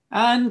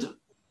 And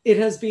it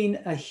has been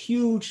a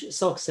huge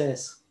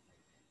success.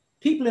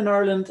 People in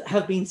Ireland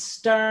have been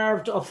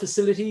starved of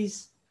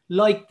facilities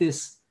like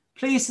this,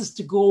 places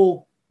to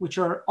go which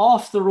are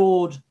off the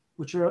road,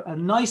 which are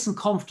nice and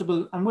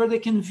comfortable, and where they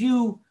can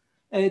view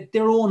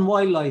their own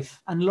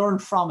wildlife and learn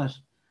from it.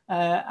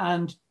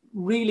 And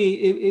really,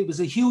 it was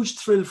a huge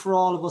thrill for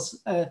all of us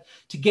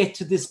to get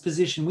to this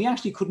position. We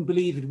actually couldn't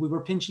believe it. We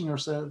were pinching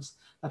ourselves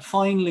that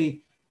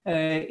finally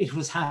it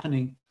was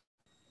happening.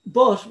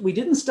 But we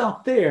didn't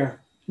stop there.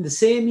 In the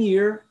same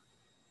year,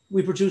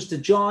 we produced a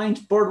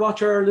joint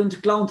Birdwatch Ireland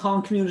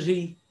Glounthaune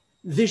community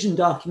vision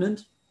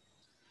document.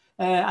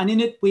 And in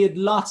it, we had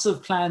lots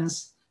of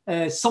plans,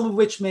 some of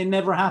which may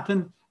never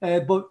happen.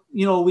 But,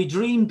 you know, we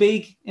dream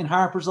big in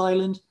Harper's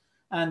Island,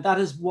 and that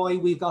is why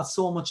we've got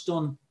so much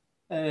done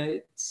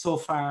so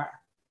far.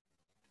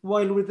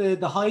 While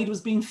the hide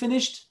was being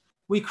finished,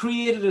 we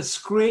created a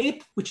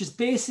scrape, which is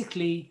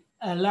basically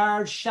a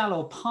large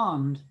shallow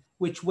pond,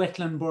 which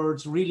wetland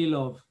birds really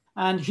love.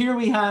 And here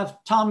we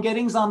have Tom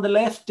Geddings on the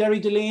left, Derry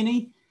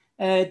Delaney.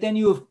 Then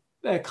you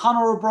have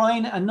Conor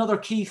O'Brien, another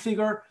key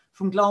figure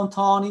from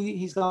Glounthaune.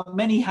 He's got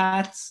many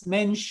hats,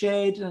 Men's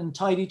Shed and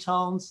Tidy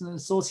Towns and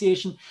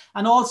Association.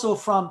 And also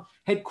from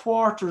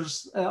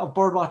headquarters of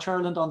Birdwatch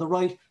Ireland on the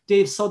right,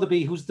 Dave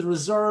Sotheby, who's the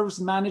reserves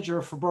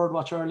manager for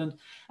Birdwatch Ireland.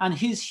 And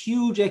his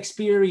huge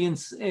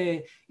experience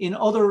in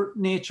other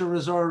nature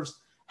reserves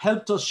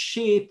helped us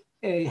shape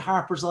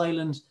Harper's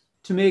Island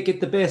to make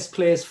it the best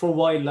place for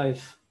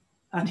wildlife.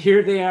 And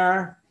here they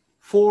are,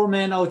 4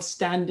 men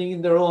outstanding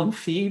in their own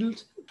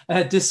field,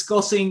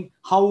 discussing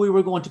how we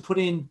were going to put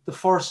in the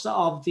first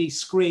of the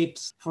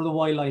scrapes for the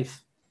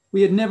wildlife.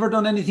 We had never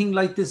done anything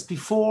like this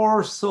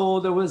before, so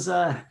there was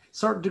a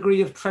certain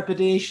degree of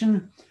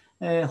trepidation,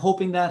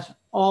 hoping that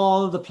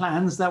all the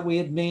plans that we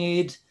had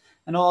made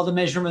and all the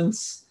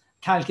measurements,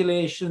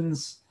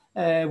 calculations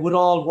would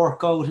all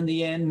work out in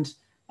the end.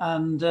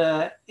 And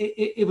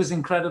it was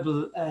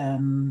incredible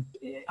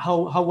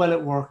how well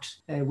it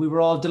worked. We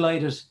were all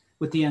delighted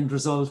with the end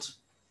result.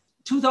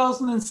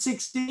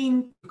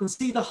 2016, you can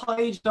see the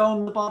hide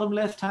down the bottom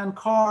left-hand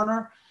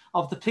corner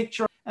of the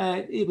picture.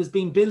 It was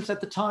being built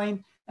at the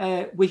time.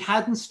 We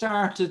hadn't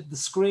started the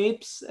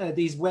scrapes,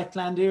 these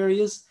wetland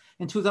areas.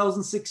 In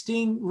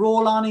 2016,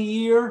 roll on a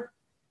year,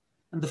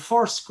 and the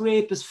first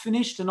scrape is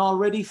finished and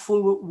already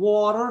full with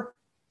water.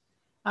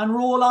 And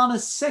roll on a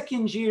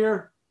second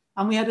year,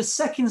 and we had a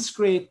second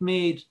scrape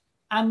made,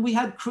 and we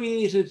had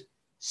created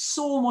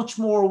so much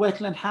more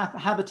wetland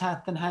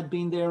habitat than had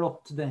been there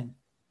up to then.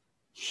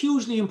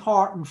 Hugely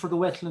important for the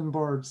wetland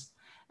birds.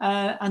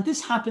 And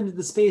this happened in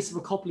the space of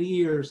a couple of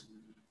years.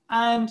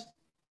 And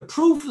the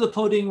proof of the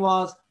pudding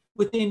was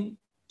within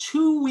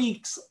 2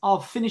 weeks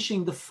of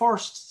finishing the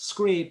first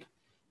scrape,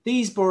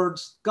 these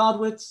birds,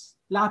 godwits,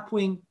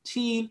 lapwing,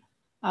 teal,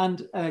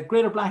 and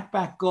greater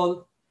blackback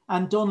gull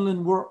and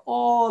dunlin were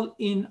all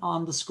in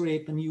on the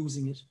scrape and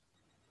using it.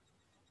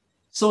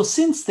 So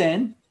since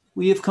then,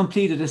 we have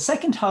completed a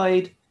second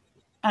hide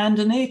and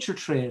a nature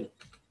trail.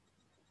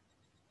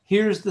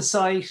 Here's the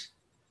site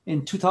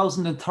in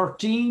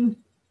 2013.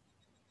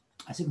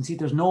 As you can see,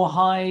 there's no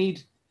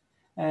hide,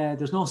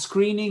 there's no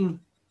screening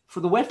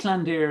for the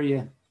wetland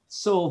area.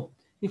 So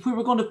if we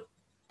were going to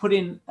put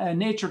in a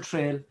nature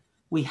trail,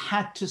 we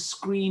had to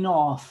screen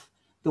off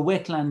the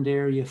wetland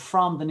area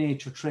from the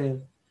nature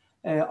trail,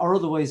 or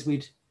otherwise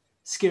we'd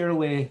scare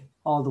away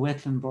all the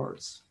wetland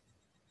birds.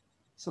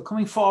 So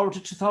coming forward to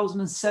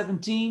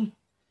 2017,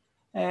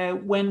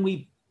 when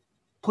we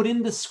put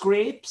in the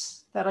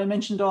scrapes that I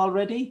mentioned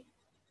already,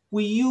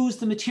 we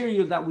used the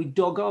material that we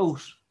dug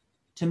out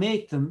to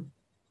make them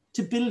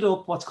to build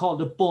up what's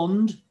called a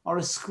bund or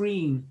a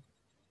screen.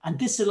 And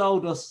this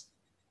allowed us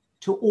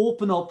to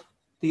open up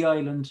the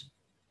island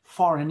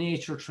for a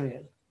nature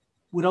trail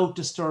without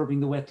disturbing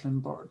the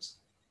wetland birds.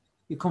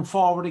 You come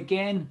forward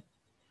again,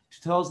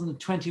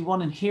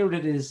 2021, and here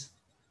it is,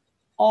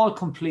 all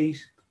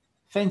complete,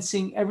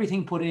 fencing,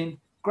 everything put in,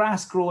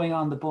 grass growing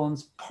on the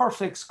bunds,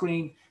 perfect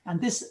screen. And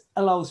this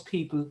allows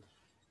people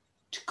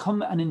to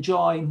come and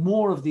enjoy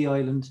more of the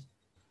island.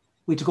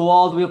 We had to go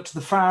all the way up to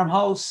the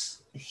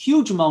farmhouse, a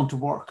huge amount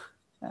of work.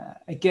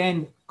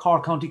 Again,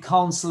 Cork County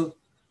Council,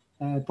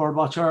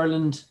 Birdwatch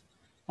Ireland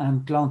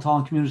and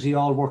Glounthaune community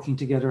all working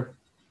together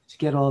to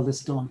get all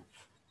this done.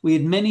 We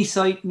had many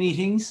site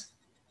meetings.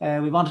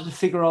 We wanted to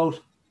figure out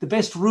the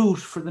best route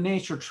for the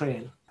nature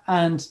trail.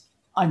 And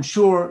I'm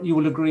sure you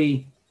will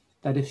agree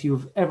that if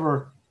you've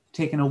ever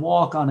taken a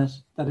walk on it,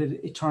 that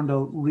it turned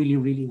out really,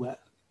 really well.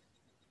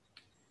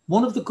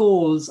 One of the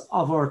goals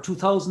of our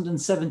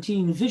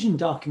 2017 vision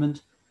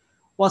document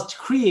was to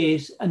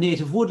create a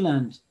native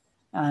woodland.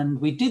 And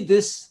we did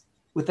this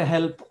with the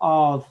help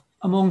of,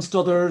 amongst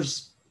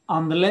others,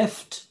 on the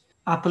left,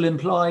 Apple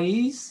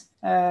employees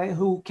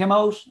who came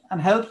out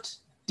and helped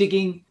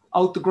digging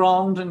out the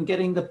ground and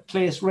getting the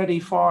place ready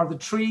for the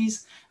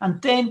trees.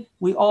 And then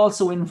we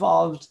also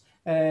involved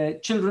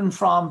children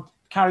from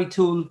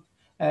Carrytool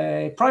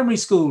Primary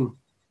School,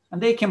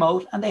 and they came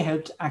out and they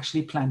helped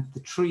actually plant the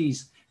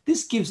trees.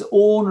 This gives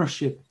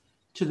ownership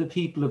to the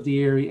people of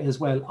the area as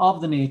well,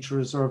 of the nature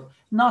reserve,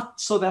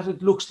 not so that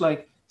it looks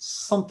like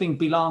something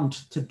belonged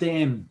to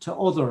them, to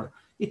other.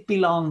 It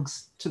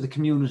belongs to the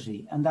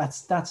community, and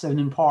that's an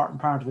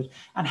important part of it.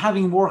 And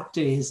having work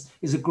days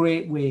is a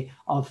great way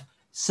of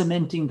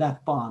cementing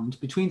that bond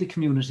between the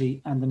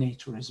community and the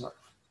nature reserve.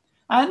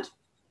 And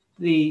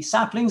the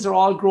saplings are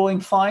all growing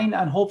fine,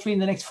 and hopefully in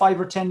the next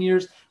 5 or 10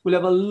 years, we'll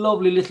have a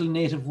lovely little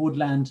native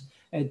woodland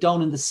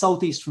down in the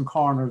southeastern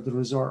corner of the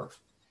reserve.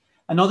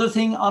 Another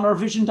thing on our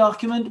vision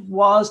document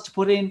was to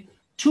put in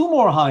 2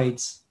 more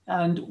hides,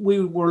 and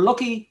we were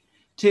lucky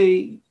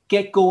to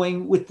get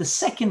going with the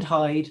second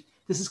hide.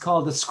 This is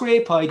called the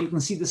scrape hide. You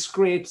can see the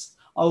scrapes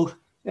out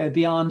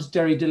beyond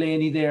Derry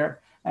Delaney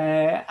there.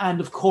 And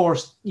of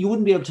course, you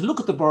wouldn't be able to look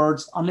at the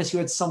birds unless you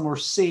had somewhere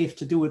safe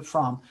to do it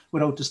from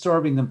without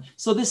disturbing them.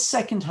 So this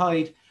second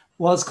hide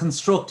was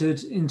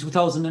constructed in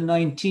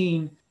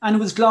 2019, and it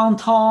was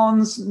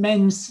Glounthaun's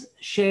men's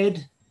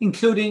shed,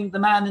 including the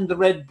man in the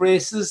red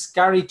braces,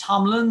 Gary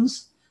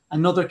Tomlins,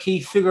 another key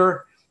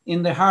figure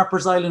in the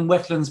Harper's Island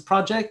Wetlands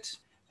project,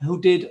 who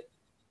did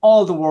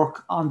all the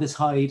work on this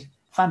hide.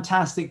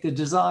 Fantastic, the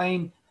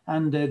design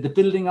and the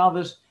building of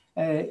it.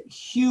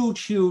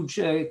 Huge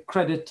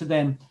credit to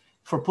them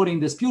for putting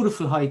this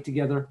beautiful hide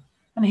together.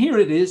 And here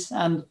it is.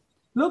 And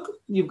look,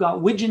 you've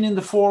got widgeon in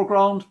the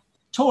foreground,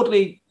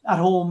 totally at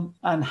home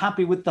and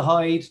happy with the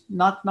hide,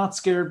 not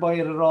scared by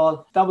it at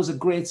all. That was a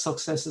great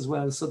success as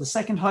well. So the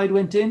second hide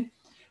went in.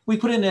 We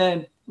put in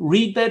a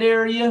reed bed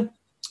area.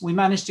 We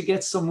managed to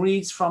get some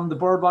reeds from the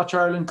Birdwatch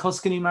Ireland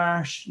Tuscany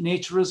Marsh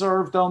Nature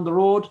Reserve down the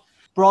road,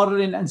 brought it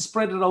in and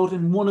spread it out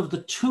in one of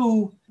the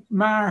 2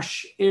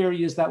 marsh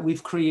areas that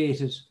we've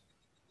created.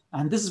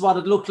 And this is what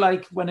it looked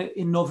like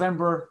in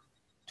November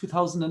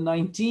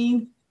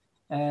 2019.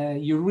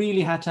 You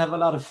really had to have a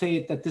lot of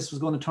faith that this was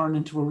going to turn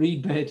into a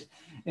reed bed.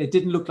 It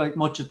didn't look like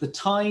much at the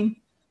time,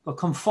 but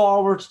come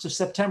forward to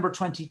September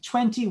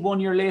 2020, 1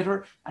 year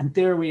later, and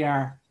there we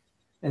are.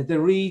 The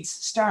reeds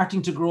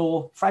starting to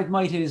grow,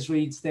 Phragmites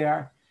reeds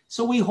there.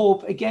 So we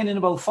hope, again, in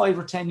about 5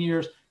 or 10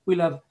 years, we'll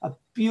have a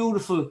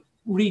beautiful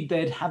reed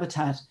bed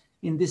habitat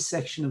in this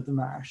section of the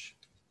marsh.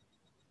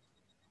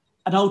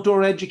 An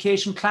outdoor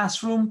education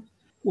classroom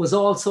was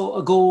also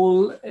a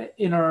goal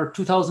in our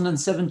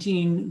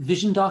 2017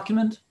 vision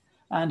document.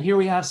 And here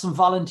we have some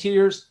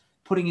volunteers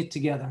putting it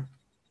together.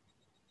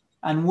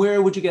 And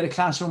where would you get a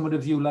classroom with a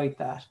view like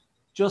that?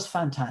 Just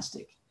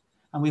fantastic.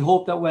 And we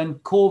hope that when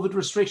COVID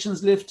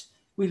restrictions lift,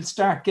 we'll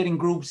start getting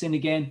groups in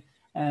again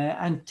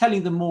and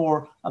telling them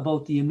more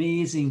about the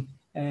amazing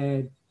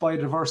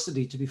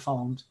biodiversity to be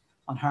found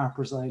on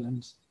Harper's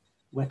Island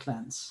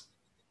wetlands.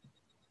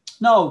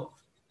 Now,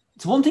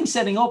 it's one thing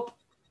setting up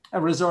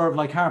a reserve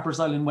like Harper's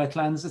Island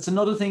wetlands. It's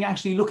another thing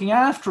actually looking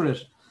after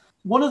it.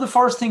 One of the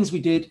first things we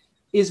did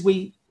is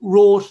we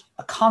wrote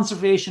a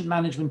conservation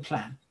management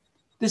plan.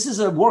 This is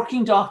a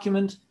working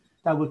document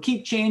that will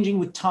keep changing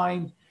with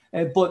time,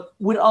 but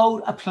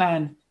without a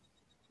plan,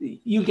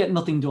 you'll get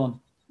nothing done.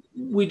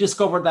 We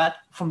discovered that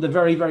from the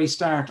very, very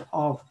start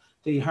of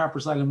the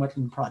Harper's Island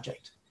Wetland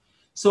Project.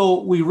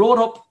 So we wrote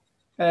up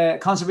a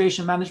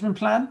conservation management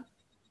plan,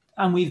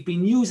 and we've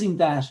been using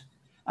that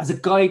as a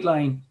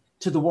guideline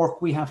to the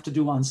work we have to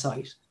do on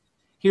site.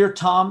 Here,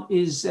 Tom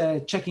is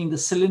checking the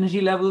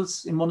salinity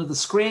levels in one of the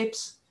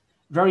scrapes.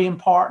 Very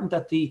important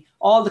that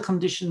all the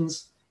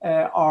conditions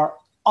are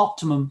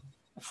optimum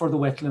for the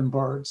wetland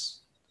birds.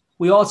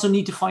 We also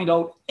need to find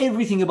out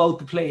everything about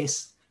the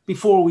place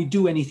before we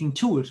do anything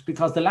to it,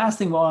 because the last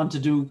thing we want to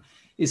do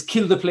is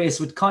kill the place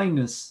with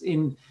kindness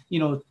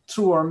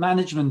through our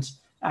management,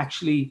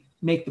 actually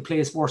make the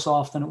place worse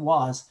off than it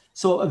was.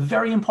 So a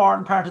very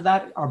important part of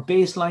that are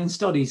baseline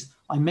studies.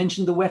 I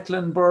mentioned the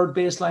wetland bird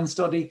baseline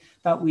study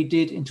that we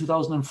did in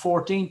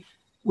 2014.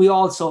 We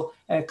also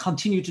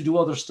continue to do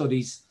other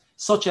studies,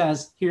 such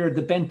as here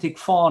the benthic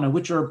fauna,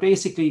 which are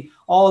basically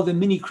all the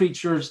mini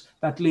creatures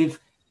that live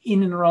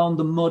in and around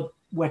the mud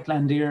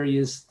wetland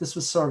areas. This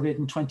was surveyed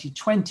in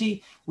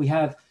 2020. We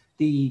have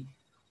the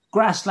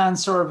grassland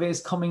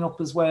surveys coming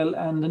up as well,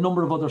 and a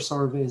number of other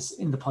surveys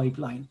in the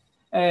pipeline.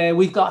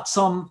 We've got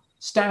some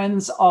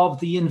stands of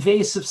the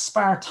invasive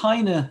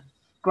Spartina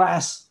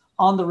grass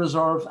on the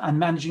reserve, and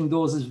managing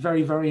those is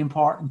very, very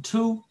important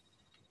too.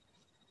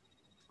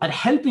 And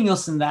helping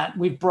us in that,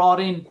 we've brought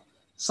in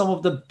some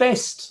of the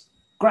best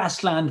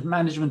grassland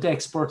management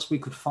experts we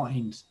could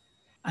find.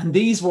 And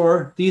these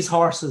were these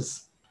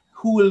horses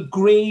who will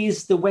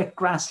graze the wet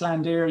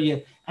grassland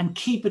area and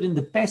keep it in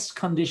the best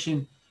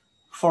condition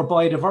for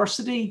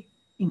biodiversity,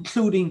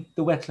 including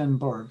the wetland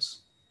birds.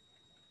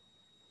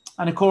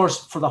 And of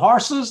course, for the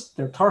horses,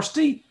 they're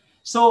thirsty,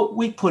 so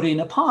we put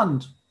in a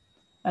pond.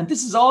 And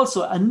this is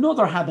also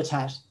another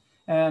habitat.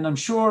 And I'm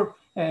sure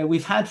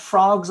we've had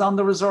frogs on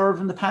the reserve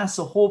in the past,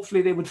 so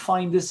hopefully they would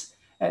find this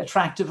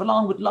attractive,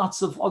 along with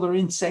lots of other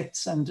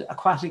insects and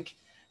aquatic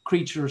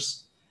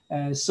creatures.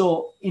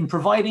 So in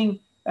providing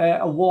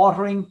a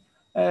watering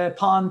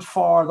pond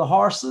for the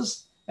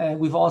horses,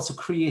 we've also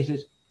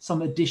created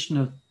some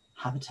additional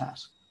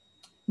habitat.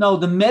 Now,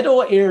 the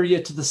meadow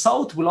area to the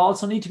south will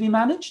also need to be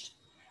managed.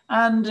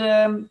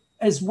 And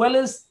as well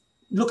as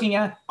looking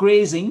at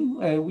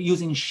grazing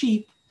using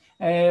sheep,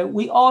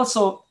 we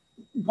also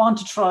want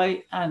to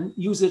try and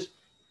use it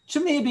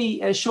to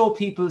maybe show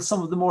people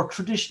some of the more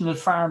traditional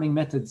farming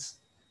methods.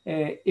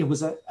 It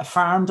was a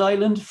farmed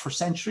island for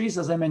centuries,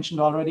 as I mentioned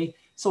already.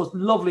 So it's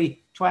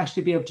lovely to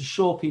actually be able to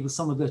show people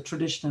some of the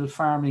traditional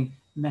farming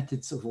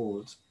methods of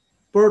old.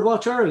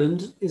 Birdwatch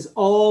Ireland is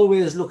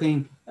always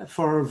looking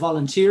for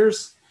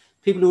volunteers,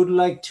 people who would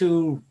like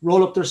to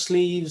roll up their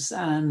sleeves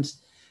and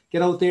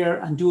get out there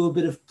and do a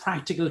bit of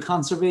practical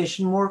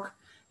conservation work.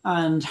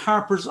 And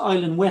Harper's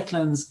Island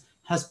Wetlands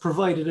has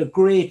provided a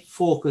great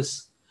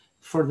focus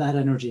for that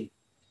energy.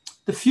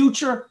 The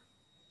future,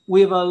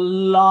 we have a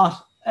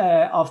lot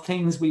of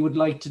things we would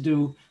like to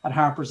do at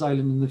Harper's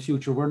Island in the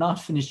future. We're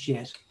not finished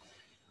yet.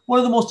 One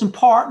of the most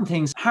important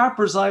things,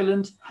 Harper's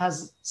Island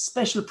has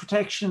special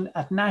protection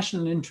at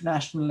national and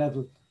international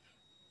level,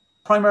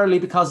 primarily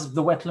because of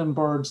the wetland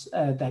birds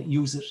that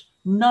use it.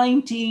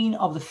 19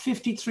 of the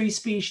 53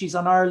 species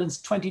on Ireland's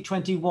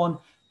 2021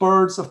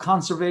 Birds of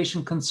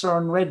Conservation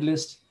Concern Red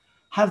List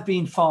have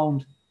been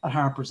found at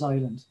Harper's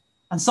Island.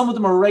 And some of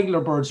them are regular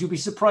birds. You'll be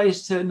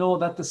surprised to know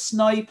that the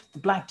snipe, the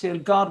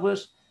black-tailed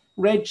godwit,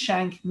 red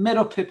shank,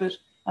 meadow pipit,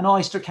 and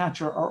oyster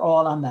catcher are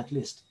all on that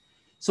list.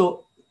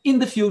 So in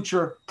the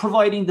future,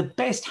 providing the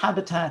best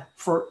habitat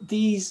for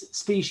these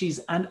species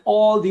and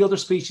all the other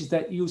species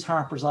that use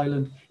Harper's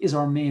Island is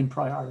our main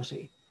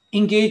priority.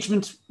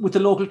 Engagement with the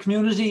local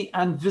community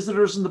and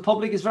visitors and the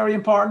public is very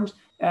important.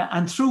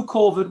 And through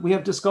COVID, we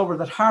have discovered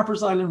that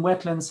Harper's Island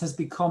Wetlands has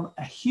become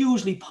a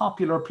hugely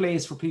popular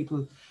place for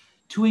people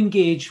to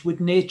engage with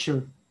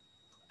nature.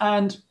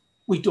 And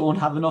we don't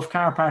have enough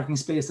car parking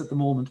space at the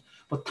moment.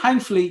 But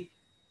thankfully,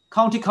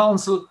 County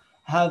Council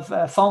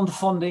have found the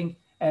funding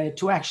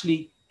to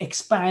actually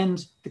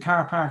expand the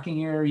car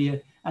parking area,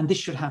 and this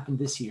should happen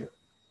this year.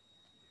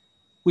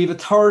 We have a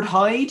third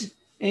hide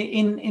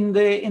in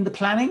the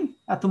planning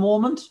at the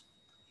moment.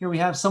 Here we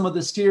have some of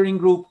the steering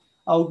group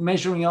out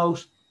measuring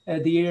out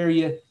the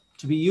area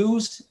to be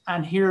used,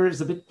 and here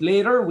is a bit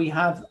later we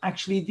have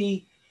actually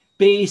the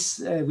base,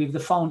 we have the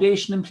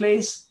foundation in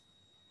place.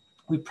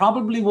 We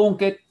probably won't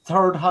get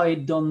third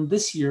hide done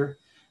this year,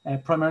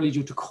 primarily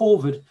due to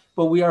COVID,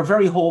 but we are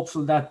very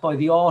hopeful that by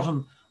the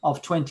autumn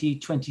of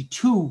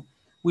 2022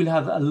 we'll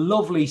have a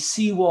lovely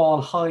seawall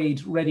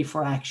hide ready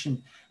for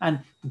action. And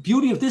the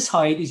beauty of this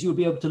hide is you'll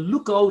be able to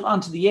look out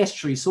onto the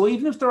estuary. So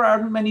even if there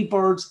aren't many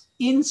birds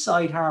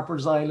inside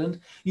Harper's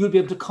Island, you'll be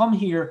able to come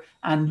here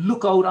and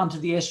look out onto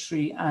the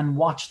estuary and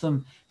watch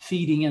them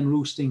feeding and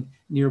roosting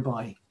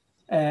nearby.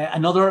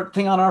 Another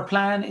thing on our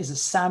plan is a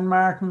sand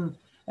martin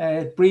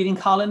breeding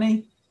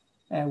colony.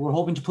 We're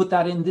hoping to put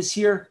that in this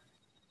year.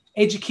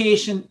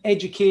 Education,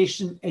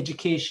 education,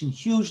 education,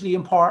 hugely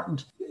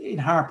important in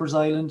Harper's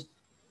Island.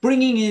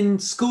 Bringing in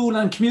school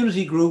and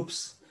community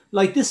groups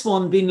like this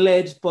one being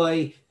led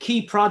by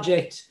key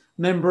project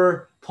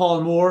member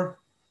Paul Moore.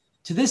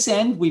 To this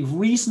end, we've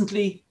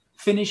recently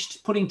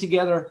finished putting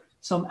together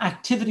some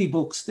activity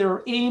books.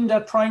 They're aimed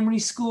at primary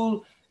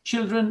school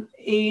children,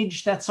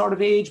 that sort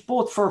of age,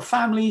 both for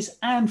families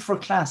and for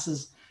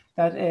classes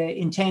that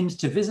intend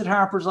to visit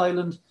Harper's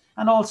Island,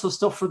 and also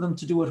stuff for them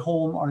to do at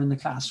home or in the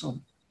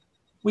classroom.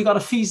 We got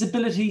a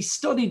feasibility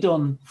study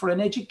done for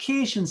an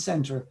education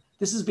centre.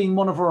 This has been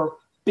one of our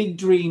big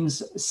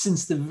dreams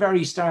since the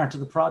very start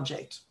of the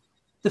project.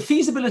 The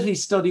feasibility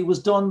study was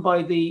done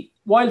by the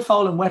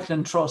Wildfowl and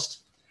Wetland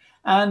Trust,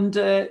 and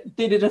they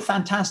did a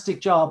fantastic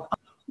job.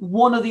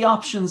 One of the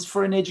options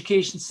for an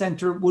education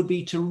centre would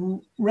be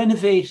to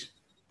renovate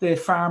the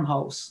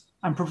farmhouse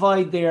and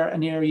provide there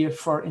an area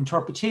for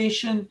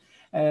interpretation,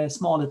 a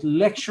small little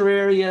lecture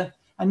area,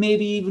 and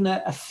maybe even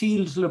a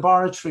field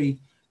laboratory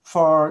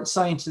for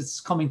scientists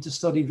coming to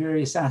study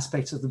various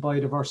aspects of the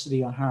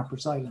biodiversity on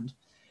Harper's Island.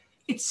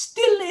 It's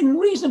still in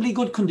reasonably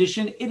good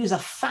condition. It is a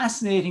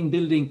fascinating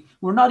building.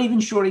 We're not even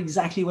sure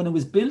exactly when it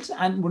was built,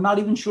 and we're not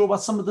even sure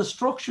what some of the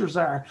structures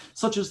are,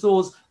 such as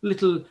those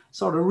little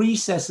sort of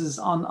recesses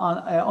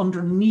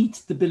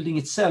underneath the building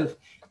itself.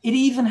 It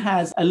even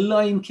has a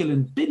lime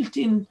kiln built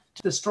into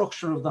the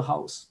structure of the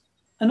house.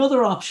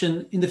 Another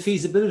option in the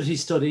feasibility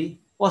study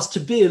was to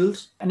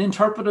build an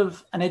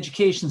interpretive and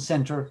education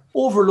centre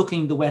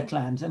overlooking the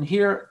wetland. And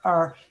here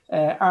are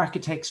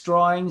architects'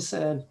 drawings,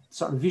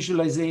 sort of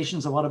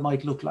visualizations of what it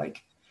might look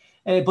like.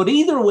 But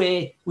either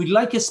way, we'd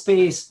like a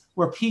space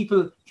where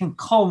people can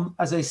come,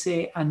 as I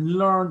say, and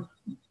learn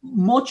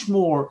much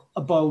more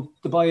about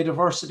the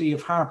biodiversity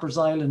of Harper's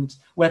Island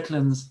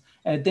wetlands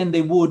than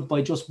they would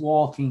by just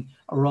walking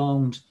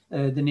around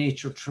the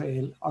nature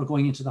trail or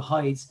going into the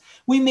hides.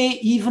 We may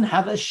even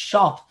have a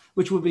shop,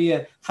 which would be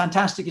a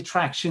fantastic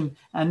attraction,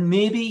 and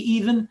maybe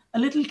even a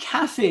little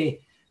cafe,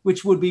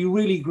 which would be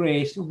really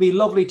great. It would be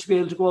lovely to be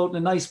able to go out on a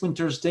nice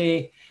winter's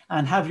day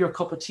and have your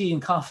cup of tea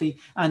and coffee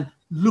and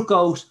look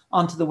out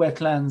onto the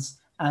wetlands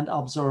and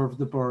observe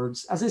the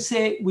birds. As I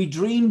say, we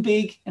dream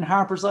big in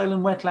Harper's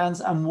Island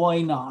wetlands, and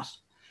why not?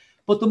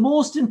 But the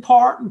most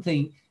important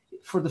thing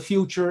for the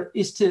future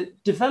is to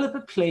develop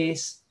a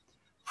place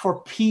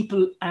for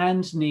people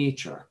and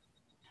nature.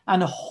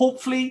 And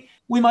hopefully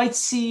we might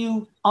see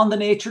you on the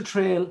nature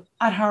trail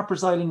at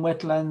Harper's Island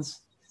Wetlands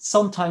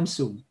sometime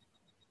soon.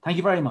 Thank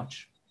you very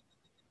much.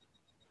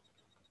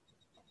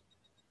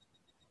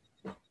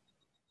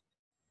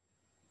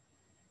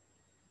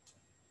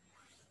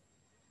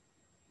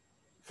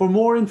 For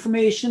more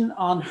information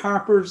on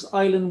Harper's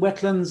Island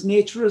Wetlands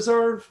Nature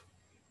Reserve,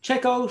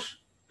 check out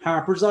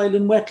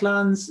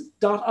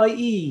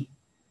harpersislandwetlands.ie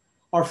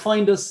or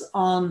find us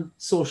on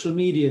social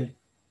media.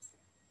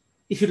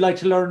 If you'd like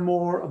to learn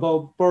more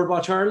about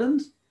Birdwatch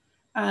Ireland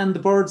and the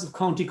birds of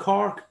County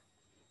Cork,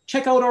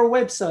 check out our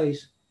website,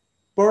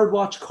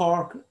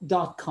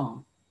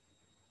 birdwatchcork.com.